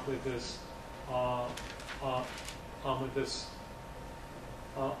 and came up with this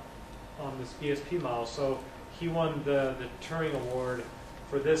this BSP model. So he won the Turing Award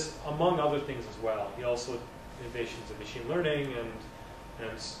for this, among other things as well. He also did innovations in machine learning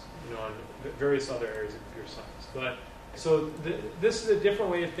and various other areas of computer science. But so this is a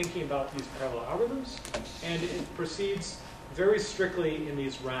different way of thinking about these parallel algorithms, and it proceeds very strictly in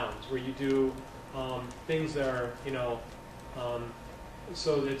these rounds where you do things that are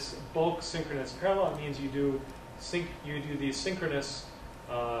so it's bulk synchronous parallel. It means you do these synchronous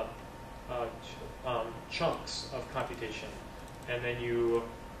chunks of computation, and then you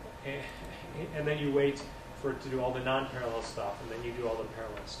wait for it to do all the non-parallel stuff, and then you do all the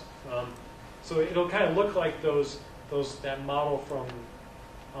parallel stuff. So it'll kind of look like that model from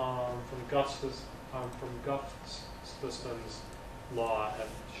Guff's law I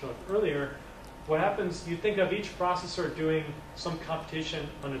showed earlier. What happens? You think of each processor doing some computation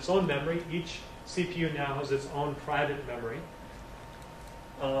on its own memory. Each CPU now has its own private memory.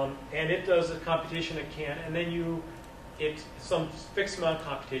 And it does the computation it can, and then it's some fixed amount of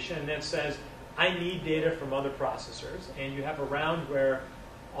computation, and then it says, I need data from other processors, and you have a round where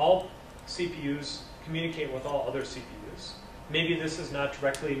all CPUs communicate with all other CPUs. Maybe this is not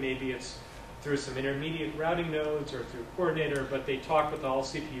directly, maybe it's through some intermediate routing nodes or through coordinator, but they talk with all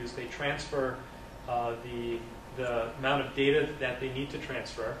CPUs, they transfer the amount of data that they need to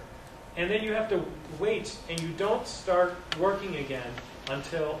transfer, and then you have to wait, and you don't start working again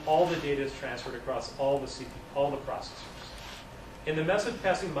until all the data is transferred across all the processors. In the message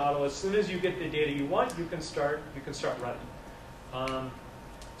passing model, as soon as you get the data you want, you can start running.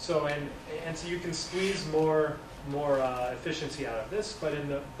 So you can squeeze more efficiency out of this, but in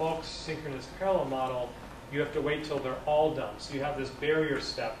the bulk synchronous parallel model, you have to wait till they're all done. So you have this barrier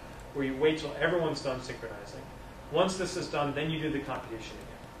step where you wait till everyone's done synchronizing. Once this is done, then you do the computation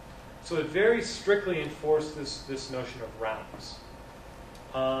again. So it very strictly enforced this notion of rounds.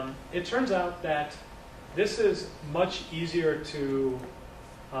 It turns out that this is much easier to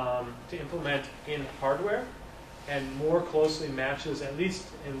implement in hardware, and more closely matches, at least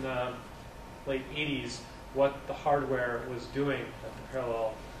in the late 80s, what the hardware was doing, that the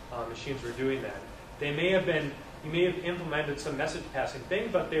parallel machines were doing then. You may have implemented some message passing thing,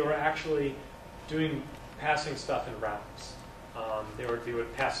 but they were actually doing passing stuff in rounds. They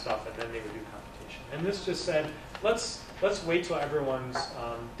would pass stuff, and then they would do computation. And this just said, let's wait till everyone's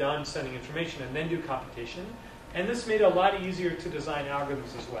done sending information and then do computation. And this made it a lot easier to design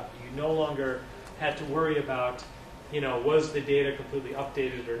algorithms as well. You no longer had to worry about, was the data completely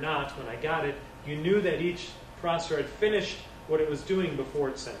updated or not when I got it. You knew that each processor had finished what it was doing before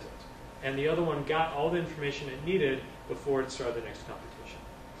it sent it. And the other one got all the information it needed before it started the next computation.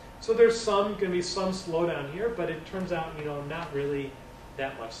 So there's going to be some slowdown here, but it turns out, not really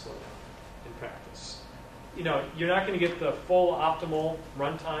that much slowdown in practice. You're not going to get the full optimal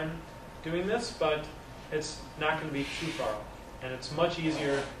runtime doing this, but it's not going to be too far off. And it's much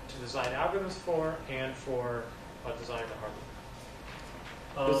easier to design algorithms for and for designing the hardware.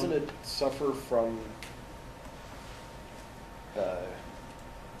 Doesn't it suffer from...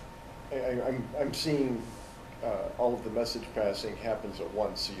 I'm seeing all of the message passing happens at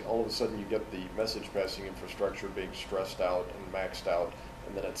once. So all of a sudden you get the message passing infrastructure being stressed out and maxed out,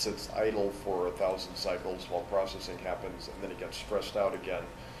 and then it sits idle for 1,000 cycles while processing happens, and then it gets stressed out again.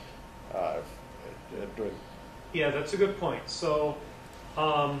 Yeah, that's a good point. So,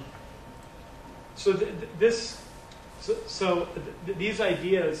 these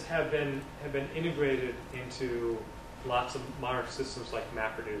ideas have been integrated into lots of modern systems like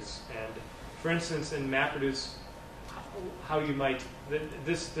MapReduce. And for instance, in MapReduce, how you might,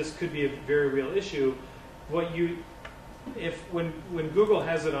 this could be a very real issue. When Google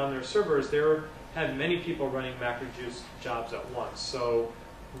has it on their servers, they have many people running MapReduce jobs at once. So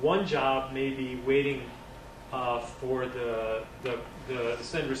one job may be waiting for the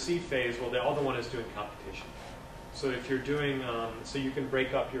send-receive phase while the other one is doing computation. So if you're doing, so you can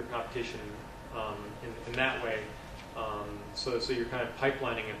break up your computation in that way. So you're kind of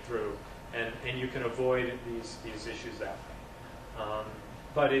pipelining it through, and you can avoid these issues that way.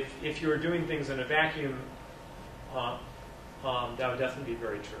 But if you were doing things in a vacuum, that would definitely be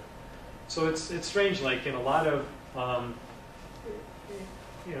very true. So it's strange, like in a lot of a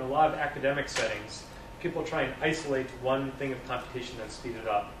lot of academic settings, people try and isolate one thing of computation and speed it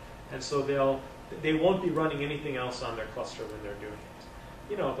up, and so they won't be running anything else on their cluster when they're doing it.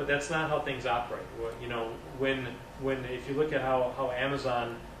 But that's not how things operate. When if you look at how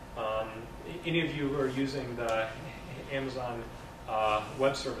Amazon, any of you who are using the Amazon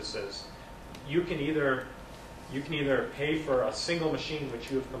web services, you can either pay for a single machine which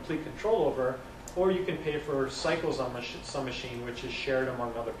you have complete control over, or you can pay for cycles on some machine which is shared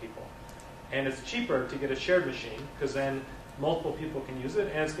among other people. And it's cheaper to get a shared machine because then multiple people can use it,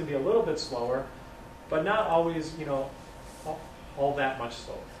 and it's going to be a little bit slower, but not always, all that much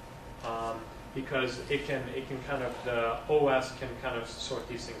slower, because it can kind of, the OS can kind of sort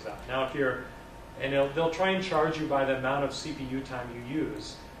these things out. Now, they'll try and charge you by the amount of CPU time you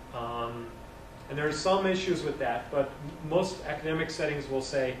use. And there's some issues with that, but most academic settings will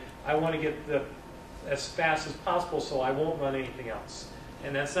say, I want to get as fast as possible, so I won't run anything else.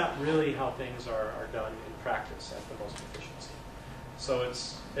 And that's not really how things are done in practice at the most efficiency. So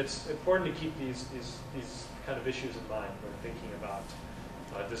it's important to keep these kind of issues in mind when thinking about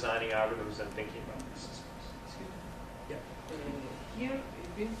designing algorithms and thinking about these systems. Yeah. Here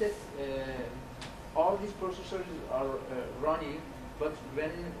it means that all these processors are running, but when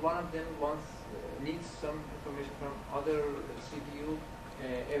one of them needs some information from other CPU,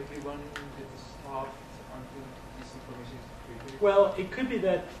 everyone gets stopped until this information is triggered. Well, it could be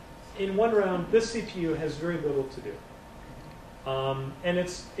that in one round, this CPU has very little to do. And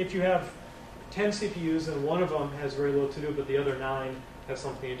if you have 10 CPUs and one of them has very little to do, but the other 9 have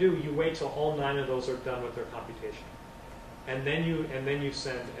something to do, you wait till all 9 of those are done with their computation, and then you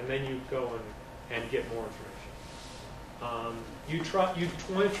go and get more information. You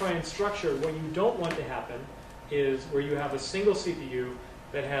want to try and structure. What you don't want to happen is where you have a single CPU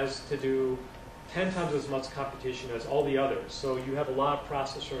that has to do 10 times as much computation as all the others. So you have a lot of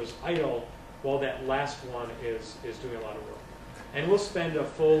processors idle while that last one is doing a lot of work. And we'll spend a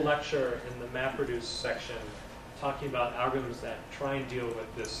full lecture in the MapReduce section talking about algorithms that try and deal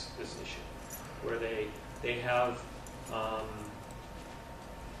with this issue, where they have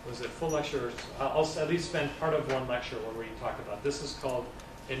full lectures. I'll at least spend part of one lecture where we talk about this. Is called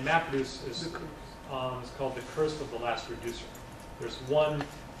in MapReduce is it's called the curse of the last reducer. There's one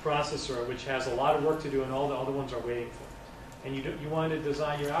processor which has a lot of work to do, and all the other ones are waiting for it. And you want to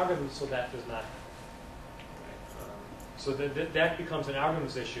design your algorithm so that does not happen. So that becomes an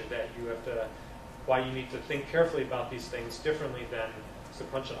algorithms issue that you have to, why you need to think carefully about these things differently than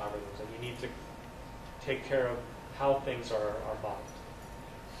sequential algorithms, and you need to take care of how things are modeled.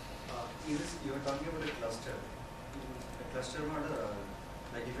 You were talking about a cluster. A cluster model,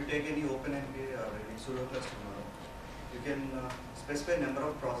 like if you take any OpenMP or any pseudo cluster model, you can specify number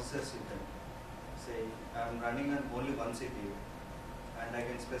of processors you can. Say, I'm running on only one CPU, and I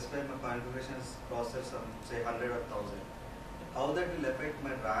can specify my configuration as processors on, say, 100 or 1000. How that will affect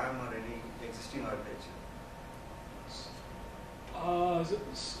my RAM or any existing architecture?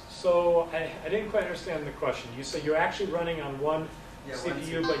 So I didn't quite understand the question. You say you're actually running on one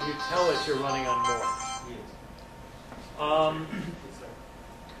CPU, but you tell it you're running on more. Yes. It's like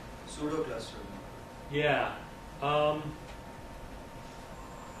pseudo cluster. Yeah. I'm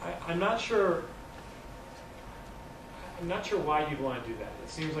not sure. I'm not sure why you'd want to do that. It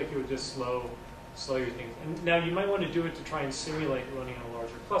seems like it would just slow your things. And now you might want to do it to try and simulate running on a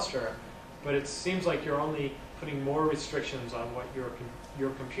larger cluster, but it seems like you're only putting more restrictions on what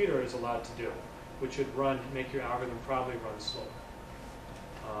your computer is allowed to do, which would make your algorithm probably run slower.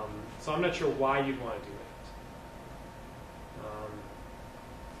 So I'm not sure why you'd want to do that.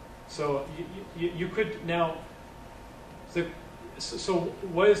 So you could now. So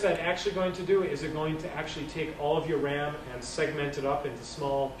what is that actually going to do? Is it going to actually take all of your RAM and segment it up into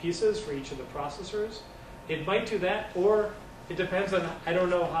small pieces for each of the processors? It might do that, or it depends on, I don't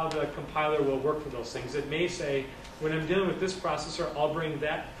know how the compiler will work for those things. It may say, when I'm dealing with this processor, I'll bring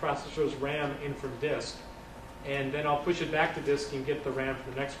that processor's RAM in from disk, and then I'll push it back to disk and get the RAM for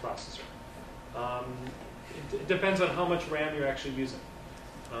the next processor. It depends on how much RAM you're actually using.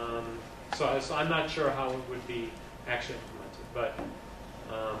 So I'm not sure how it would be actually implemented. But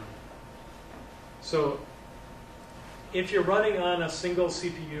so if you're running on a single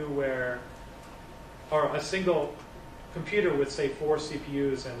CPU or a single computer with, say, 4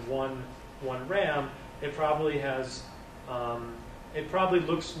 CPUs and one RAM, it probably has, it probably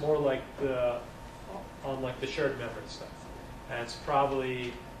looks more like the shared memory stuff, and it's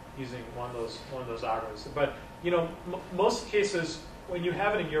probably using one of those algorithms. But most cases, when you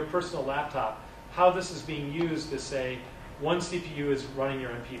have it in your personal laptop, how this is being used is, say, one CPU is running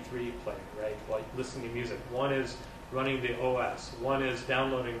your MP3 player, right, like listening to music. One is running the OS. One is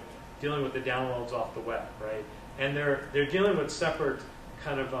dealing with the downloads off the web, right? And they're dealing with separate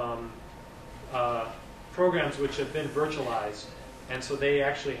kind of programs which have been virtualized, and so they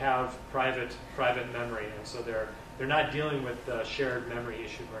actually have private memory, and so they're not dealing with the shared memory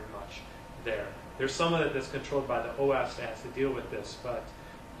issue very much there. There's some of it that's controlled by the OS that has to deal with this, but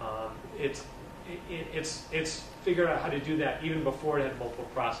it's figured out how to do that even before it had multiple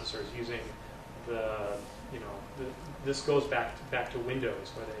processors using this goes back to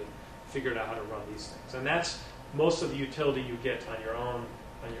Windows, where they figured out how to run these things, and that's most of the utility you get on your own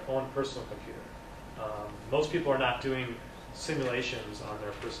personal computer. Most people are not doing simulations on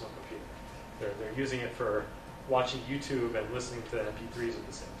their personal computer. They're using it for watching YouTube and listening to MP3s at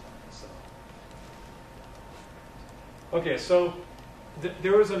the same time. So, okay, so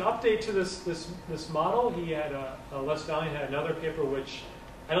there was an update to this model. He had Les Valiant had another paper which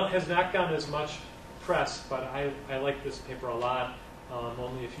has not gotten as much press, but I like this paper a lot.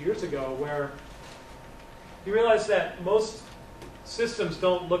 Only a few years ago, where he realized that most systems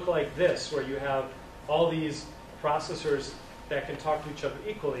don't look like this, where you have all these processors that can talk to each other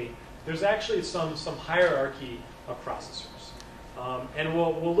equally. There's actually some hierarchy of processors, and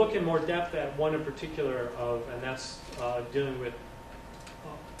we'll look in more depth at one in particular and that's dealing with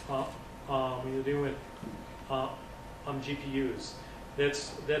GPUs.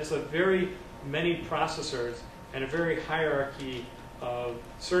 That's a very many processors and a very hierarchy of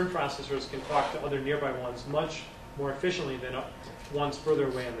certain processors can talk to other nearby ones much more efficiently than ones further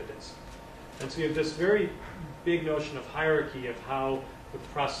away on the disk. And so you have this very big notion of hierarchy of how the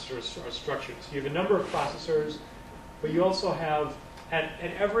processors are structured. So you have a number of processors, but you also have, at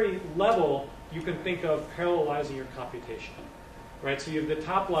every level, you can think of parallelizing your computation. Right? So you have the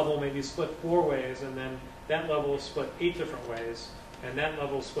top level maybe split 4 ways, and then that level is split 8 different ways, and that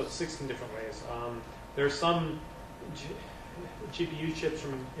level is split 16 different ways. There are some GPU chips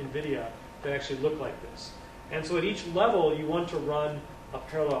from NVIDIA that actually look like this. And so at each level, you want to run a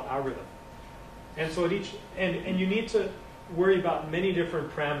parallel algorithm. And so at each, and you need to worry about many different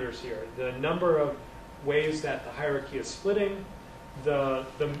parameters here. The number of ways that the hierarchy is splitting, the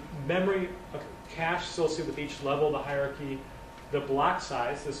memory cache associated with each level of the hierarchy, the block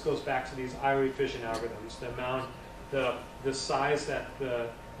size. This goes back to these IO efficient algorithms. The amount, the size that the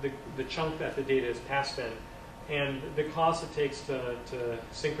chunk that the data is passed in, and the cost it takes to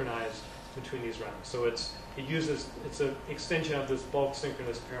synchronize between these rounds. So it's an extension of this bulk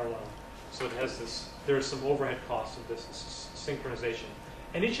synchronous parallel. So it has this, there's some overhead costs of this synchronization.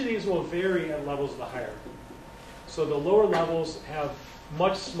 And each of these will vary at levels of the hierarchy. So the lower levels have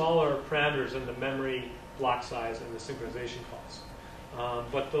much smaller parameters in the memory, block size, and the synchronization costs.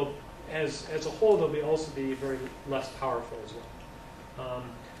 But as a whole, they'll also be very less powerful as well.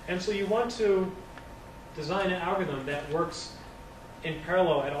 And so you want to design an algorithm that works in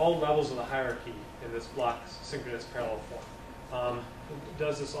parallel at all levels of the hierarchy in this block synchronous parallel form.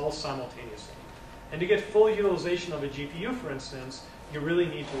 Does this all simultaneously. And to get full utilization of a GPU, for instance, you really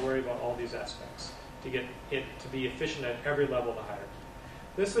need to worry about all these aspects to get it to be efficient at every level of the hierarchy.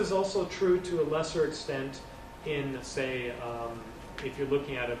 This is also true to a lesser extent in, say, if you're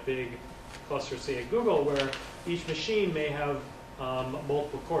looking at a big cluster, say at Google, where each machine may have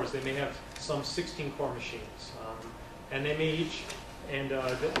multiple cores. They may have some 16-core machines, and they may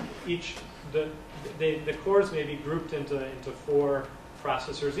the cores may be grouped into 4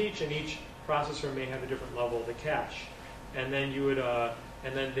 processors each, and each processor may have a different level of the cache. And then you would,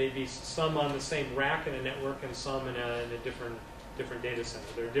 and then they'd be some on the same rack in a network, and some in a different data center.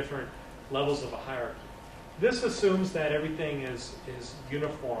 There are different levels of a hierarchy. This assumes that everything is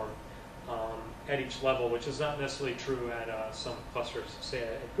uniform at each level, which is not necessarily true at some clusters, say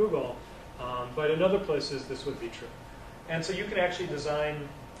at Google, but in other places this would be true. And so you can actually design,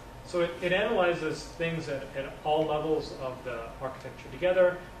 so it analyzes things at all levels of the architecture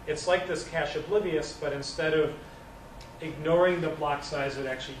together. It's like this cache oblivious, but instead of ignoring the block size, it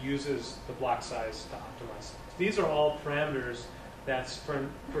actually uses the block size to optimize things. These are all parameters that's for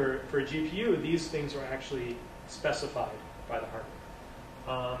a GPU, these things are actually specified by the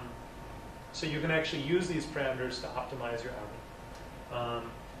hardware. So you can actually use these parameters to optimize your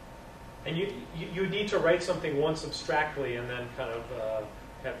algorithm. And you need to write something once abstractly and then kind of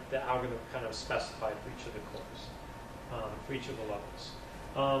have the algorithm kind of specified for each of the cores, for each of the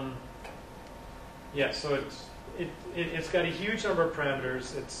levels. Yeah, so it's got a huge number of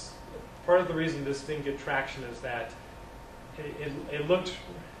parameters. It's part of the reason this didn't get traction is that it looked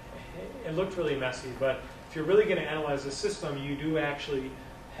really messy. But if you're really going to analyze the system, you do actually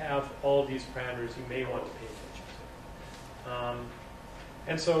have all of these parameters you may want to pay attention to.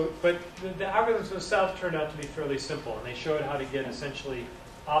 And so, but the algorithms themselves turned out to be fairly simple, and they showed how to get essentially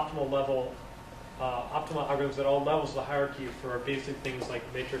optimal optimal algorithms at all levels of the hierarchy for basic things like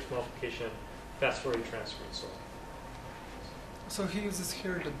matrix multiplication, fast Fourier transfer, and so on. So he uses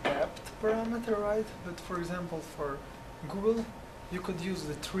here the depth parameter, right? But for example, for Google, you could use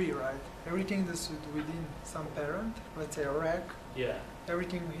the tree, right? Everything that's within some parent, let's say a rack, Yeah.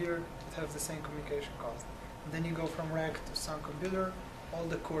 everything here it has the same communication cost. And then you go from rack to some computer, all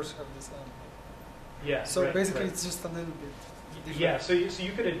the cores have the same. Yeah. So right, basically, right. it's just a little bit different. Yeah. So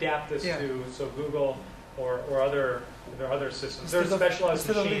you could adapt this Yeah. to Google or other systems. There are Instead of- specialized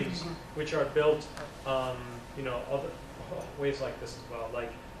instead of machines leaving- which are built, other ways like this as well.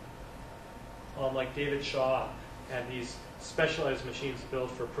 Like David Shaw had these specialized machines built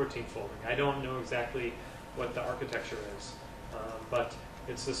for protein folding. I don't know exactly what the architecture is, but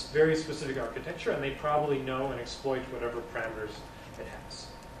it's this very specific architecture, and they probably know and exploit whatever parameters it has.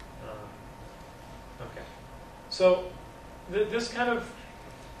 Okay, so these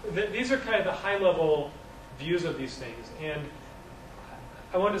are kind of the high-level views of these things, and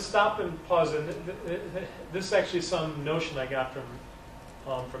I want to stop and pause. And this is actually some notion I got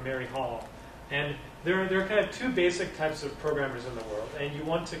from Mary Hall, and there are kind of two basic types of programmers in the world, and you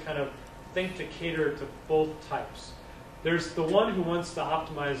want to kind of think to cater to both types. There's the one who wants to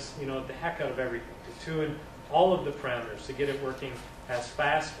optimize, the heck out of everything, to tune all of the parameters to get it working as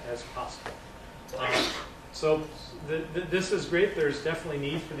fast as possible. So this is great. There's definitely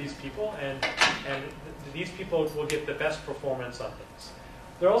need for these people, and these people will get the best performance on things.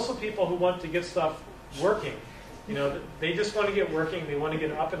 There are also people who want to get stuff working. They just want to get working. They want to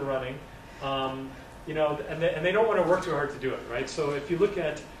get up and running. And they don't want to work too hard to do it, right? So if you look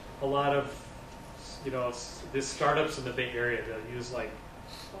at a lot of, these startups in the Bay Area, they'll use like.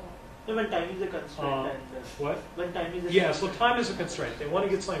 When time is a constraint. What? When time is a Yeah, so time is a constraint. They want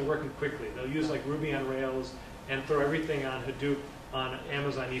to get something working quickly. They'll use like Ruby on Rails and throw everything on Hadoop on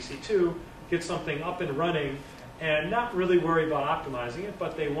Amazon EC2, get something up and running, and not really worry about optimizing it,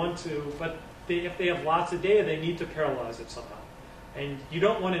 but they want to, if they have lots of data, they need to parallelize it somehow. And you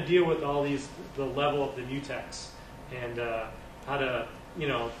don't want to deal with all the level of the mutex and how to,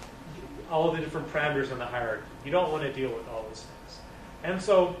 all of the different parameters in the hierarchy. You don't want to deal with all those things. And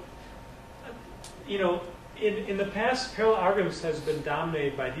so, in the past, parallel algorithms has been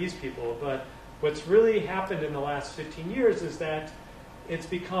dominated by these people, but what's really happened in the last 15 years is that it's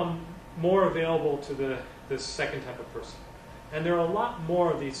become more available to this second type of person. And there are a lot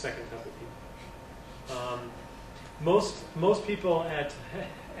more of these second type of people. Most people at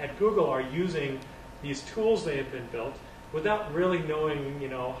Google are using these tools they have been built without really knowing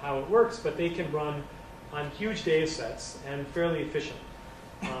how it works, but they can run on huge data sets and fairly efficiently.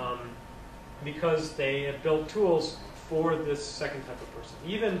 Because they have built tools for this second type of person.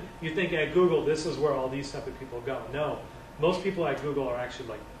 Even you think at Google, this is where all these type of people go. No, most people at Google are actually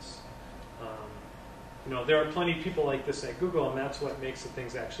like this. There are plenty of people like this at Google, and that's what makes the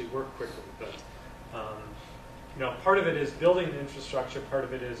things actually work quickly. But part of it is building the infrastructure, part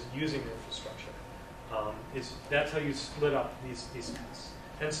of it is using the infrastructure. That's how you split up these things.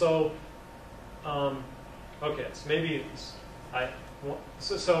 And so, okay, so maybe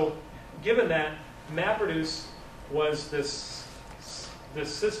so given that, MapReduce was this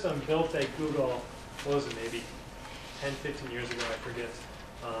system built at Google, what was it, maybe 10, 15 years ago, I forget,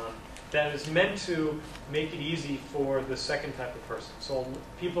 that is meant to make it easy for the second type of person. So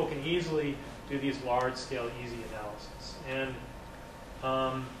people can easily do these large-scale, easy analysis. And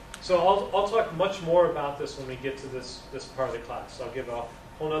so I'll talk much more about this when we get to this part of the class. So I'll give a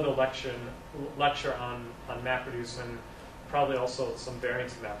whole other lecture on MapReduce and probably also some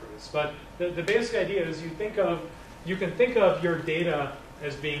variants of MapReduce. But the basic idea is you can think of your data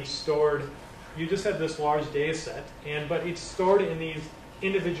as being stored. You just have this large data set, but it's stored in these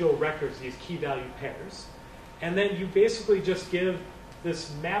individual records, these key value pairs. And then you basically just give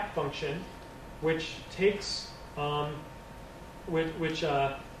this map function, which takes which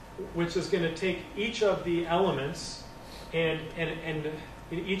is going to take each of the elements and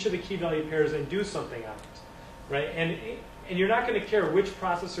each of the key value pairs and do something on it, right? And you're not going to care which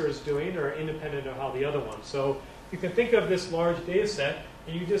processor is doing or independent of how the other one. So you can think of this large data set,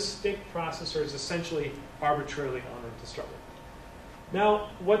 and you just stick processors essentially arbitrarily on them to start with. Now,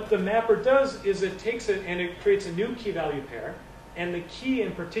 what the mapper does is it takes it and it creates a new key value pair, and the key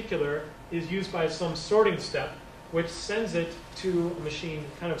in particular is used by some sorting step, which sends it to a machine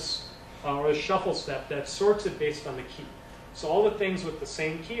kind of, or a shuffle step that sorts it based on the key. So all the things with the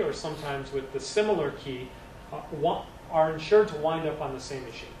same key, or sometimes with the similar key, are ensured to wind up on the same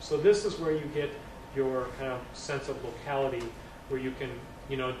machine. So this is where you get your kind of sense of locality, where you can,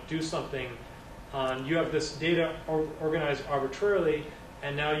 do something. You have this data organized arbitrarily,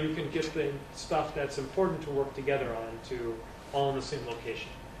 and now you can get the stuff that's important to work together on to all in the same location.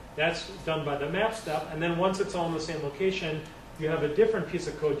 That's done by the map step, and then once it's all in the same location, you have a different piece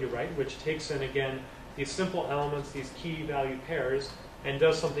of code you write, which takes in, again, these simple elements, these key value pairs, and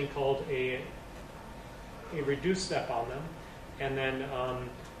does something called a reduce step on them. And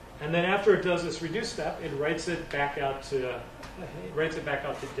then after it does this reduce step, it writes it back out to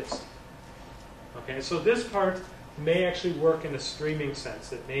disk. Okay, so this part may actually work in a streaming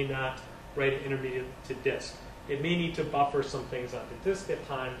sense. It may not write it intermediate to disk. It may need to buffer some things onto disk at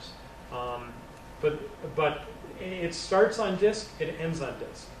times, but it starts on disk, it ends on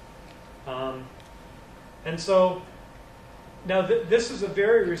disk. And so now this is a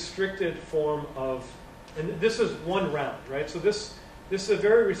very restricted form of, and this is one round, right? So this is a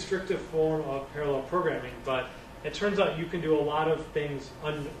very restrictive form of parallel programming, but it turns out you can do a lot of things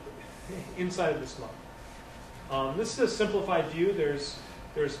inside of this model. This is a simplified view. There's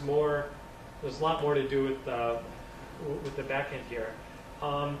a lot more to do with the back end here.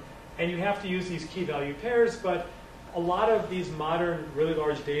 And you have to use these key value pairs, but a lot of these modern, really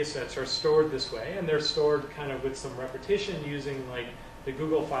large data sets are stored this way, and they're stored kind of with some repetition using like the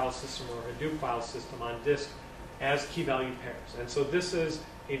Google file system or Hadoop file system on disk as key value pairs. And so this is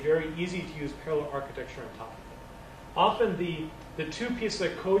a very easy to use parallel architecture on top of it. Often the two pieces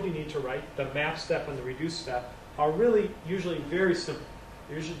of code you need to write, the map step and the reduce step, are really usually very simple.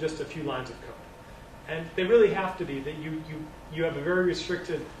 They're usually just a few lines of code. And they really have to be that you have a very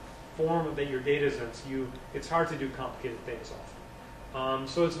restricted form that your data is in, so it's hard to do complicated things often.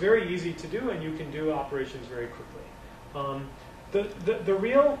 So it's very easy to do, and you can do operations very quickly. The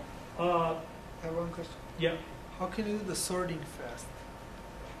real... I have one question. Yeah. How can you do the sorting fast?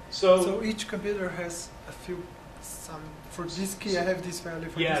 So each computer has for this key I have this value.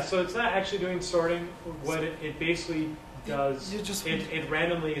 For this. So it's not actually doing sorting. What it basically does, it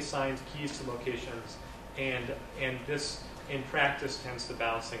randomly assigns keys to locations, and this in practice tends to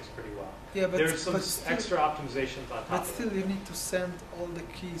balance things pretty well. Yeah, but there's some still, extra optimizations on top but of it. still, you need to send all the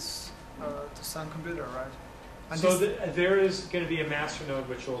keys to some computer, right? And so there is going to be a master node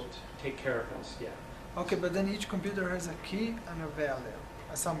which will take care of this. Yeah. Okay, but then each computer has a key and a value,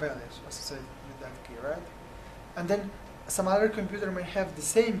 some values associated with that key, right? And then some other computer may have the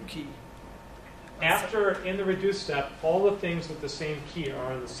same key. After, in the reduce step, all the things with the same key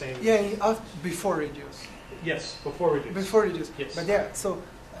are in the same... Yeah, before reduce. Yes, before reduce. Before reduce. Yes. But yeah, so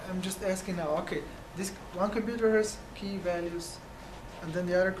I'm just asking now, okay, this one computer has key values, and then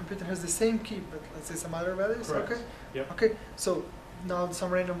the other computer has the same key, but let's say some other values, Correct. okay? Yep. Okay, so now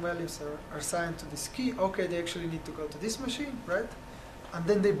some random values are assigned to this key. Okay, they actually need to go to this machine, right? And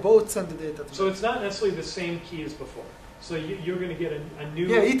then they both send the data to So it's not necessarily the same key as before. So you're going to get a new.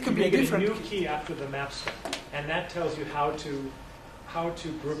 Yeah, it could be a different new key after the map step, and that tells you how to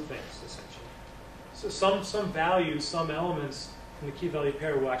group things essentially. So some values, some elements in the key value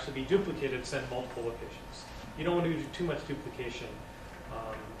pair will actually be duplicated, sent multiple locations. You don't want to do too much duplication,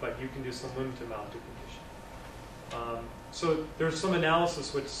 but you can do some limited amount of duplication. So there's some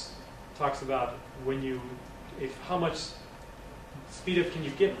analysis which talks about how much speed up can you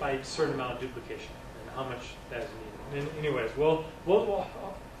get by a certain amount of duplication, and how much that is needed. Anyways, we'll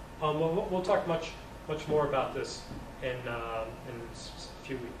talk much more about this in a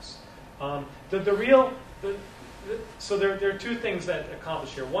few weeks. So there are two things that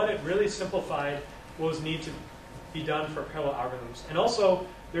accomplish here. One, it really simplified what was need to be done for parallel algorithms, and also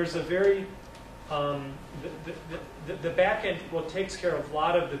there's a very the back end takes care of a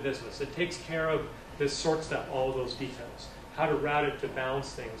lot of the business. It takes care of this sort step, all of those details, how to route it to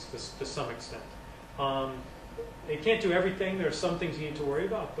balance things to some extent. It can't do everything. There are some things you need to worry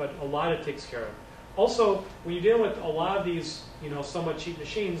about, but a lot it takes care of. Also, when you're dealing with a lot of these, somewhat cheap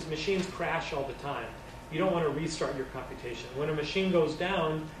machines crash all the time. You don't want to restart your computation. When a machine goes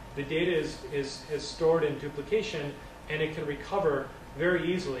down, the data is stored in duplication, and it can recover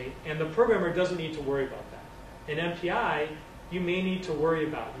very easily, and the programmer doesn't need to worry about that. In MPI, you may need to worry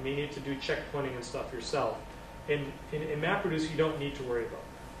about it. You may need to do checkpointing and stuff yourself. In MapReduce, you don't need to worry about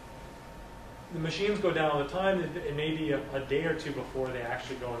it. The machines go down all the time. It may be a day or two before they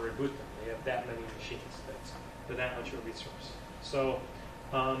actually go and reboot them. They have that many machines. They're that much of a resource. So,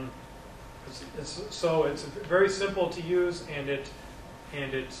 it's very simple to use, and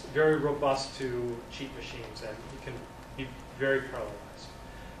it's very robust to cheat machines, and it can be very parallelized.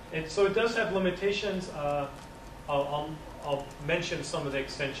 And so it does have limitations. I'll mention some of the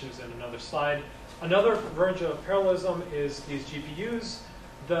extensions in another slide. Another version of parallelism is these GPUs.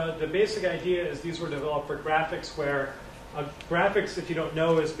 The basic idea is these were developed for graphics, where graphics, if you don't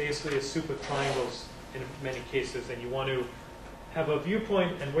know, is basically a soup of triangles in many cases, and you want to have a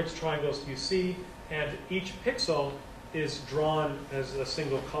viewpoint and which triangles you see, and each pixel is drawn as a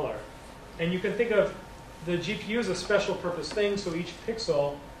single color. And you can think of the GPU as a special purpose thing, so each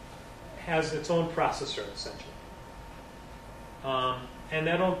pixel has its own processor, essentially. And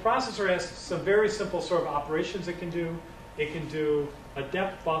that own processor has some very simple sort of operations it can do. It can do a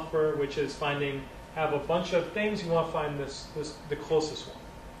depth buffer, which is have a bunch of things, you want to find the closest one.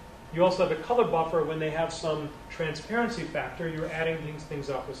 You also have a color buffer. When they have some transparency factor, you're adding these things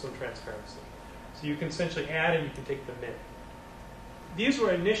up with some transparency. So you can essentially add and you can take the min. These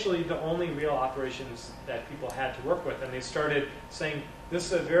were initially the only real operations that people had to work with, and they started saying, this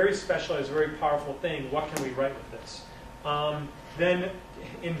is a very specialized, very powerful thing. What can we write with this? Then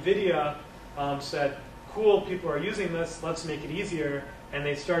NVIDIA said, cool, people are using this, let's make it easier. And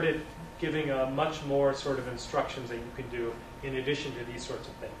they started giving much more sort of instructions that you can do in addition to these sorts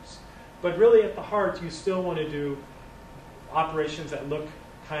of things. But really at the heart, you still want to do operations that look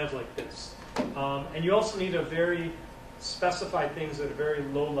kind of like this. And you also need a very specified things at a very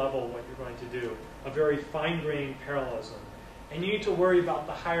low level what you're going to do, a very fine-grained parallelism. And you need to worry about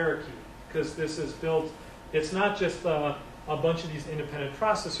the hierarchy, because this is built, it's not just a bunch of these independent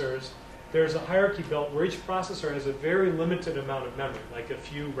processors. There's a hierarchy built where each processor has a very limited amount of memory, like a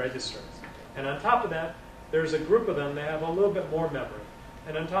few registers. And on top of that, there's a group of them that have a little bit more memory.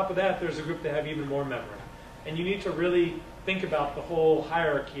 And on top of that, there's a group that have even more memory. And you need to really think about the whole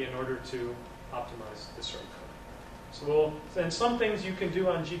hierarchy in order to optimize this sort of code. So and some things you can do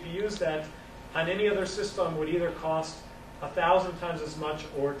on GPUs that on any other system would either cost 1,000 times as much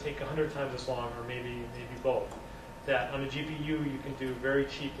or take 100 times as long, or maybe both. That on a GPU you can do very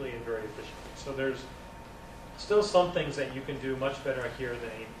cheaply and very efficiently. So there's still some things that you can do much better here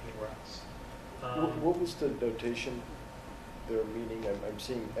than anywhere else. What was the notation they're meaning? I'm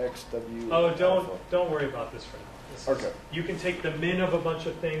seeing X, W, Oh, alpha. don't worry about this for now. Okay. You can take the min of a bunch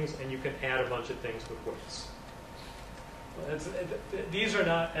of things and you can add a bunch of things with weights. These are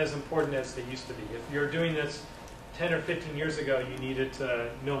not as important as they used to be. If you're doing this 10 or 15 years ago, you needed to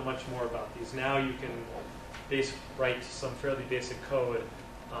know much more about these. Now you can write some fairly basic code,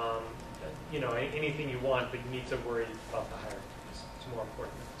 anything you want, but you need to worry about the hierarchies. It's more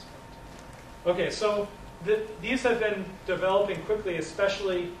important at this point. Okay, so these have been developing quickly,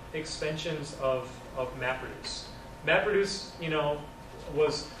 especially extensions of MapReduce. MapReduce,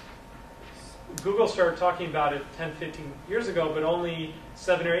 Google started talking about it 10, 15 years ago, but only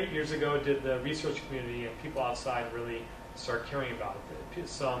 7 or 8 years ago did the research community and people outside really start caring about it.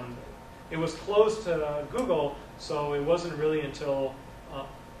 It was closed to Google, so it wasn't really until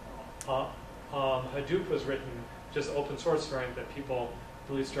Hadoop was written, just open source variant, that people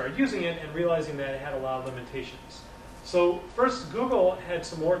really started using it and realizing that it had a lot of limitations. So first, Google had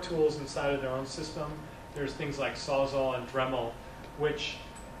some more tools inside of their own system. There's things like Sawzall and Dremel, which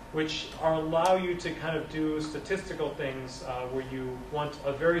allow you to kind of do statistical things where you want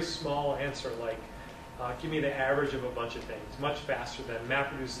a very small answer, like give me the average of a bunch of things, much faster than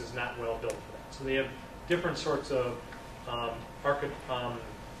MapReduce is not well built for that. So they have different sorts of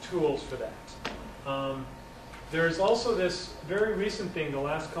tools for that. There's also this very recent thing the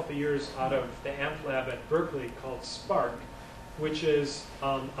last couple of years out of the AMP lab at Berkeley called Spark, which is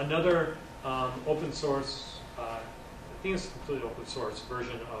another open source, I think it's a completely open source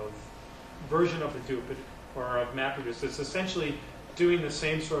version of Hadoop or of MapReduce. It's essentially doing the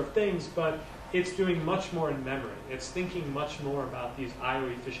same sort of things, but it's doing much more in memory. It's thinking much more about these I/O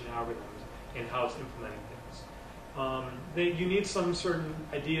efficient algorithms and how it's implementing things. You need some certain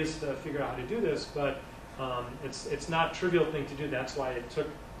ideas to figure out how to do this, but it's not a trivial thing to do. That's why it took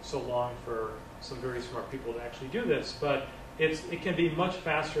so long for some very smart people to actually do this. But it can be much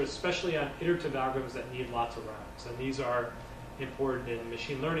faster, especially on iterative algorithms that need lots of rounds. And these are important in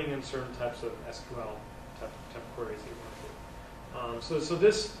machine learning and certain types of SQL type queries that you want to do. So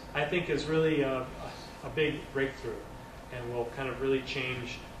this, I think, is really a big breakthrough. and will kind of really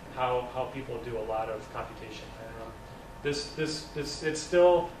change how people do a lot of computation. It's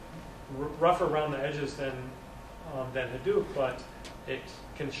still rougher around the edges than Hadoop, but it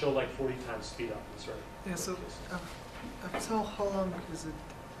can show like 40 times speed up in certain So, cases. so how long is it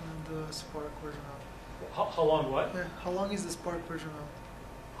in the Spark version of? How long what? Yeah, how long is the Spark version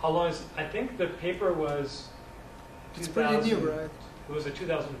of? How long is, I think the paper was It's pretty new, right? It was a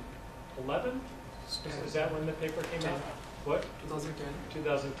 2011? Is that when the paper came out? What? 2010.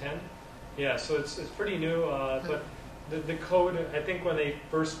 2010? Yeah, so it's pretty new, but the code, I think when they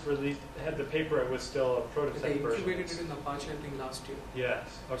first had the paper, it was still a prototype They version. incubated it in Apache, I think, last year.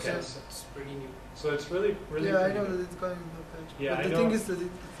 Yes, okay. So It's pretty new. So it's really Yeah, I pretty know new. that it's going in the page. Yeah, but I the know. thing is that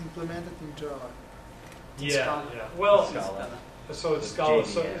it's implemented in Java. Yeah, Scala. yeah. Well, Scala. so it's With Scala.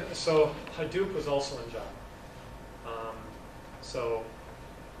 JVM. So Hadoop was also in Java. So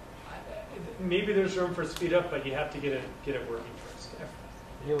maybe there's room for speed up, but you have to get it working first.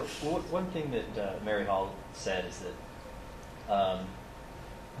 You know, one thing that Mary Hall said is that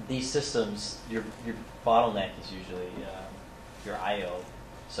these systems, your bottleneck is usually your I/O.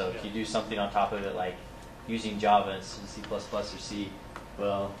 So if Yeah. you do something on top of it, like using Java instead of C++ or C,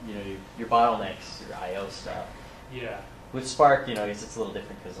 well, you know, your bottlenecks, your I/O stuff. Yeah. With Spark, you know, it's a little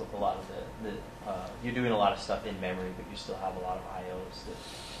different because a lot of you're doing a lot of stuff in memory, but you still have a lot of I/Os that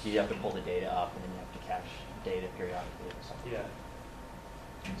you have to pull the data up, and then you have to cache data periodically or something. Yeah.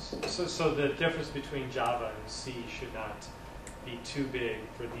 So the difference between Java and C should not be too big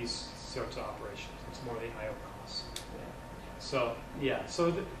for these sorts of operations. It's more the I/O costs. So yeah.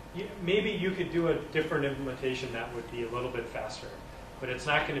 So maybe you could do a different implementation that would be a little bit faster, but it's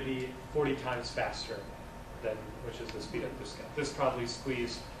not going to be 40 times faster than which is the speed up this guy. This probably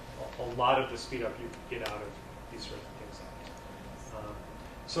squeezed a lot of the speed up you could get out of these sort of things.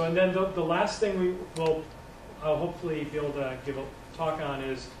 So and then the last thing we will hopefully be able to give a talk on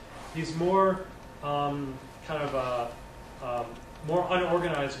is these more kind of more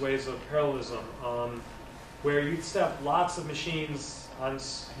unorganized ways of parallelism, where you have lots of machines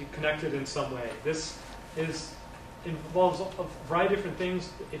connected in some way. This involves a variety of different things.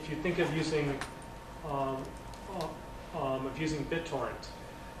 If you think of using BitTorrent,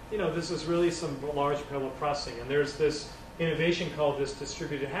 you know, this is really some large parallel processing, and there's this innovation called this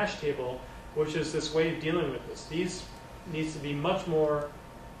distributed hash table, which is this way of dealing with this. These needs to be much more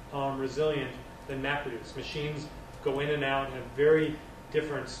resilient than MapReduce. Machines go in and out and have very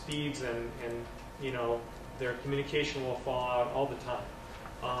different speeds, and you know, their communication will fall out all the time.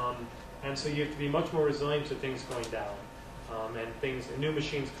 And so you have to be much more resilient to things going down, and new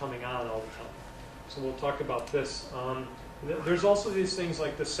machines coming on all the time. So we'll talk about this. There's also these things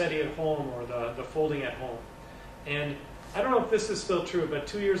like the SETI at home or the folding at home. And I don't know if this is still true, but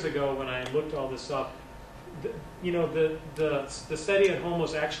 2 years ago when I looked all this up, the SETI at home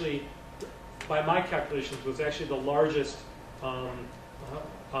was actually, by my calculations, was actually the largest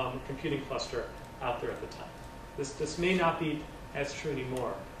computing cluster out there at the time. This may not be as true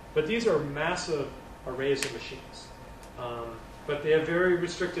anymore, but these are massive arrays of machines. But they have very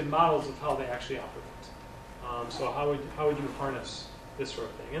restricted models of how they actually operate. So how would you harness this sort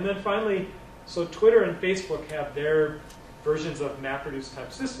of thing? And then finally, so Twitter and Facebook have their versions of MapReduce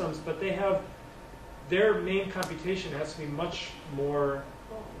type systems, but they have their main computation has to be much more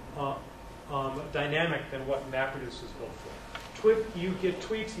dynamic than what MapReduce is built for. You get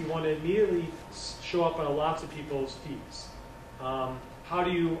tweets, you want to immediately show up on lots of people's feeds. How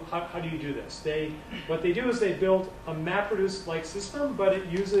do you do this? What they do is they build a MapReduce-like system, but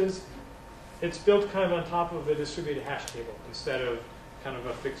it's built kind of on top of a distributed hash table instead of kind of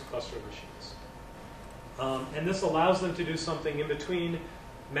a fixed cluster of machines. And this allows them to do something in between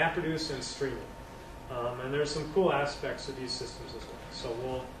MapReduce and streaming. And there's some cool aspects of these systems as well. So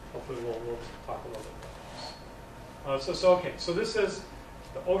hopefully we'll talk a little bit about this. Okay, so this is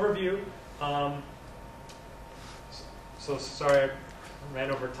the overview. So sorry, I ran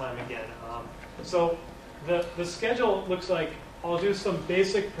over time again. So the schedule looks like I'll do some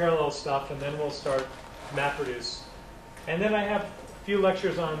basic parallel stuff, and then we'll start MapReduce. And then I have a few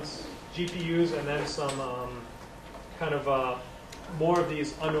lectures on GPUs, and then some kind of more of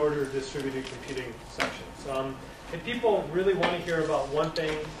these unordered distributed computing sections. If people really want to hear about one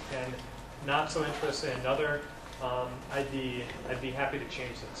thing and not so interested in another, I'd be happy to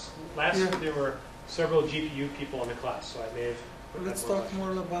change this. Last year there were several GPU people in the class, so I may have. Let's talk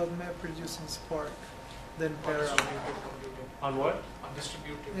more about MapReduce and Spark than parallel. On what? On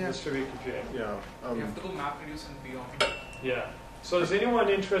distributed. Yeah. Distributed computing. Yeah. You have to go MapReduce and beyond. Yeah. So is anyone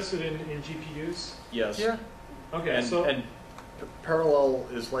interested in GPUs? Yes. Yeah. Okay. And, so and Parallel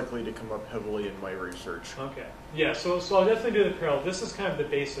is likely to come up heavily in my research. Okay. Yeah, so I'll definitely do the parallel. This is kind of the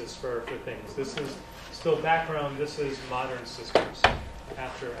basis for things. This is still background. This is modern systems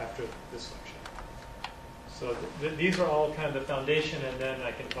after this section. So these are all kind of the foundation, and then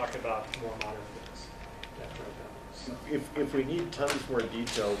I can talk about more modern things after I've done this. If we need tons more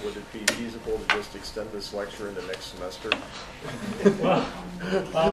detail, would it be feasible to just extend this lecture into next semester? Well,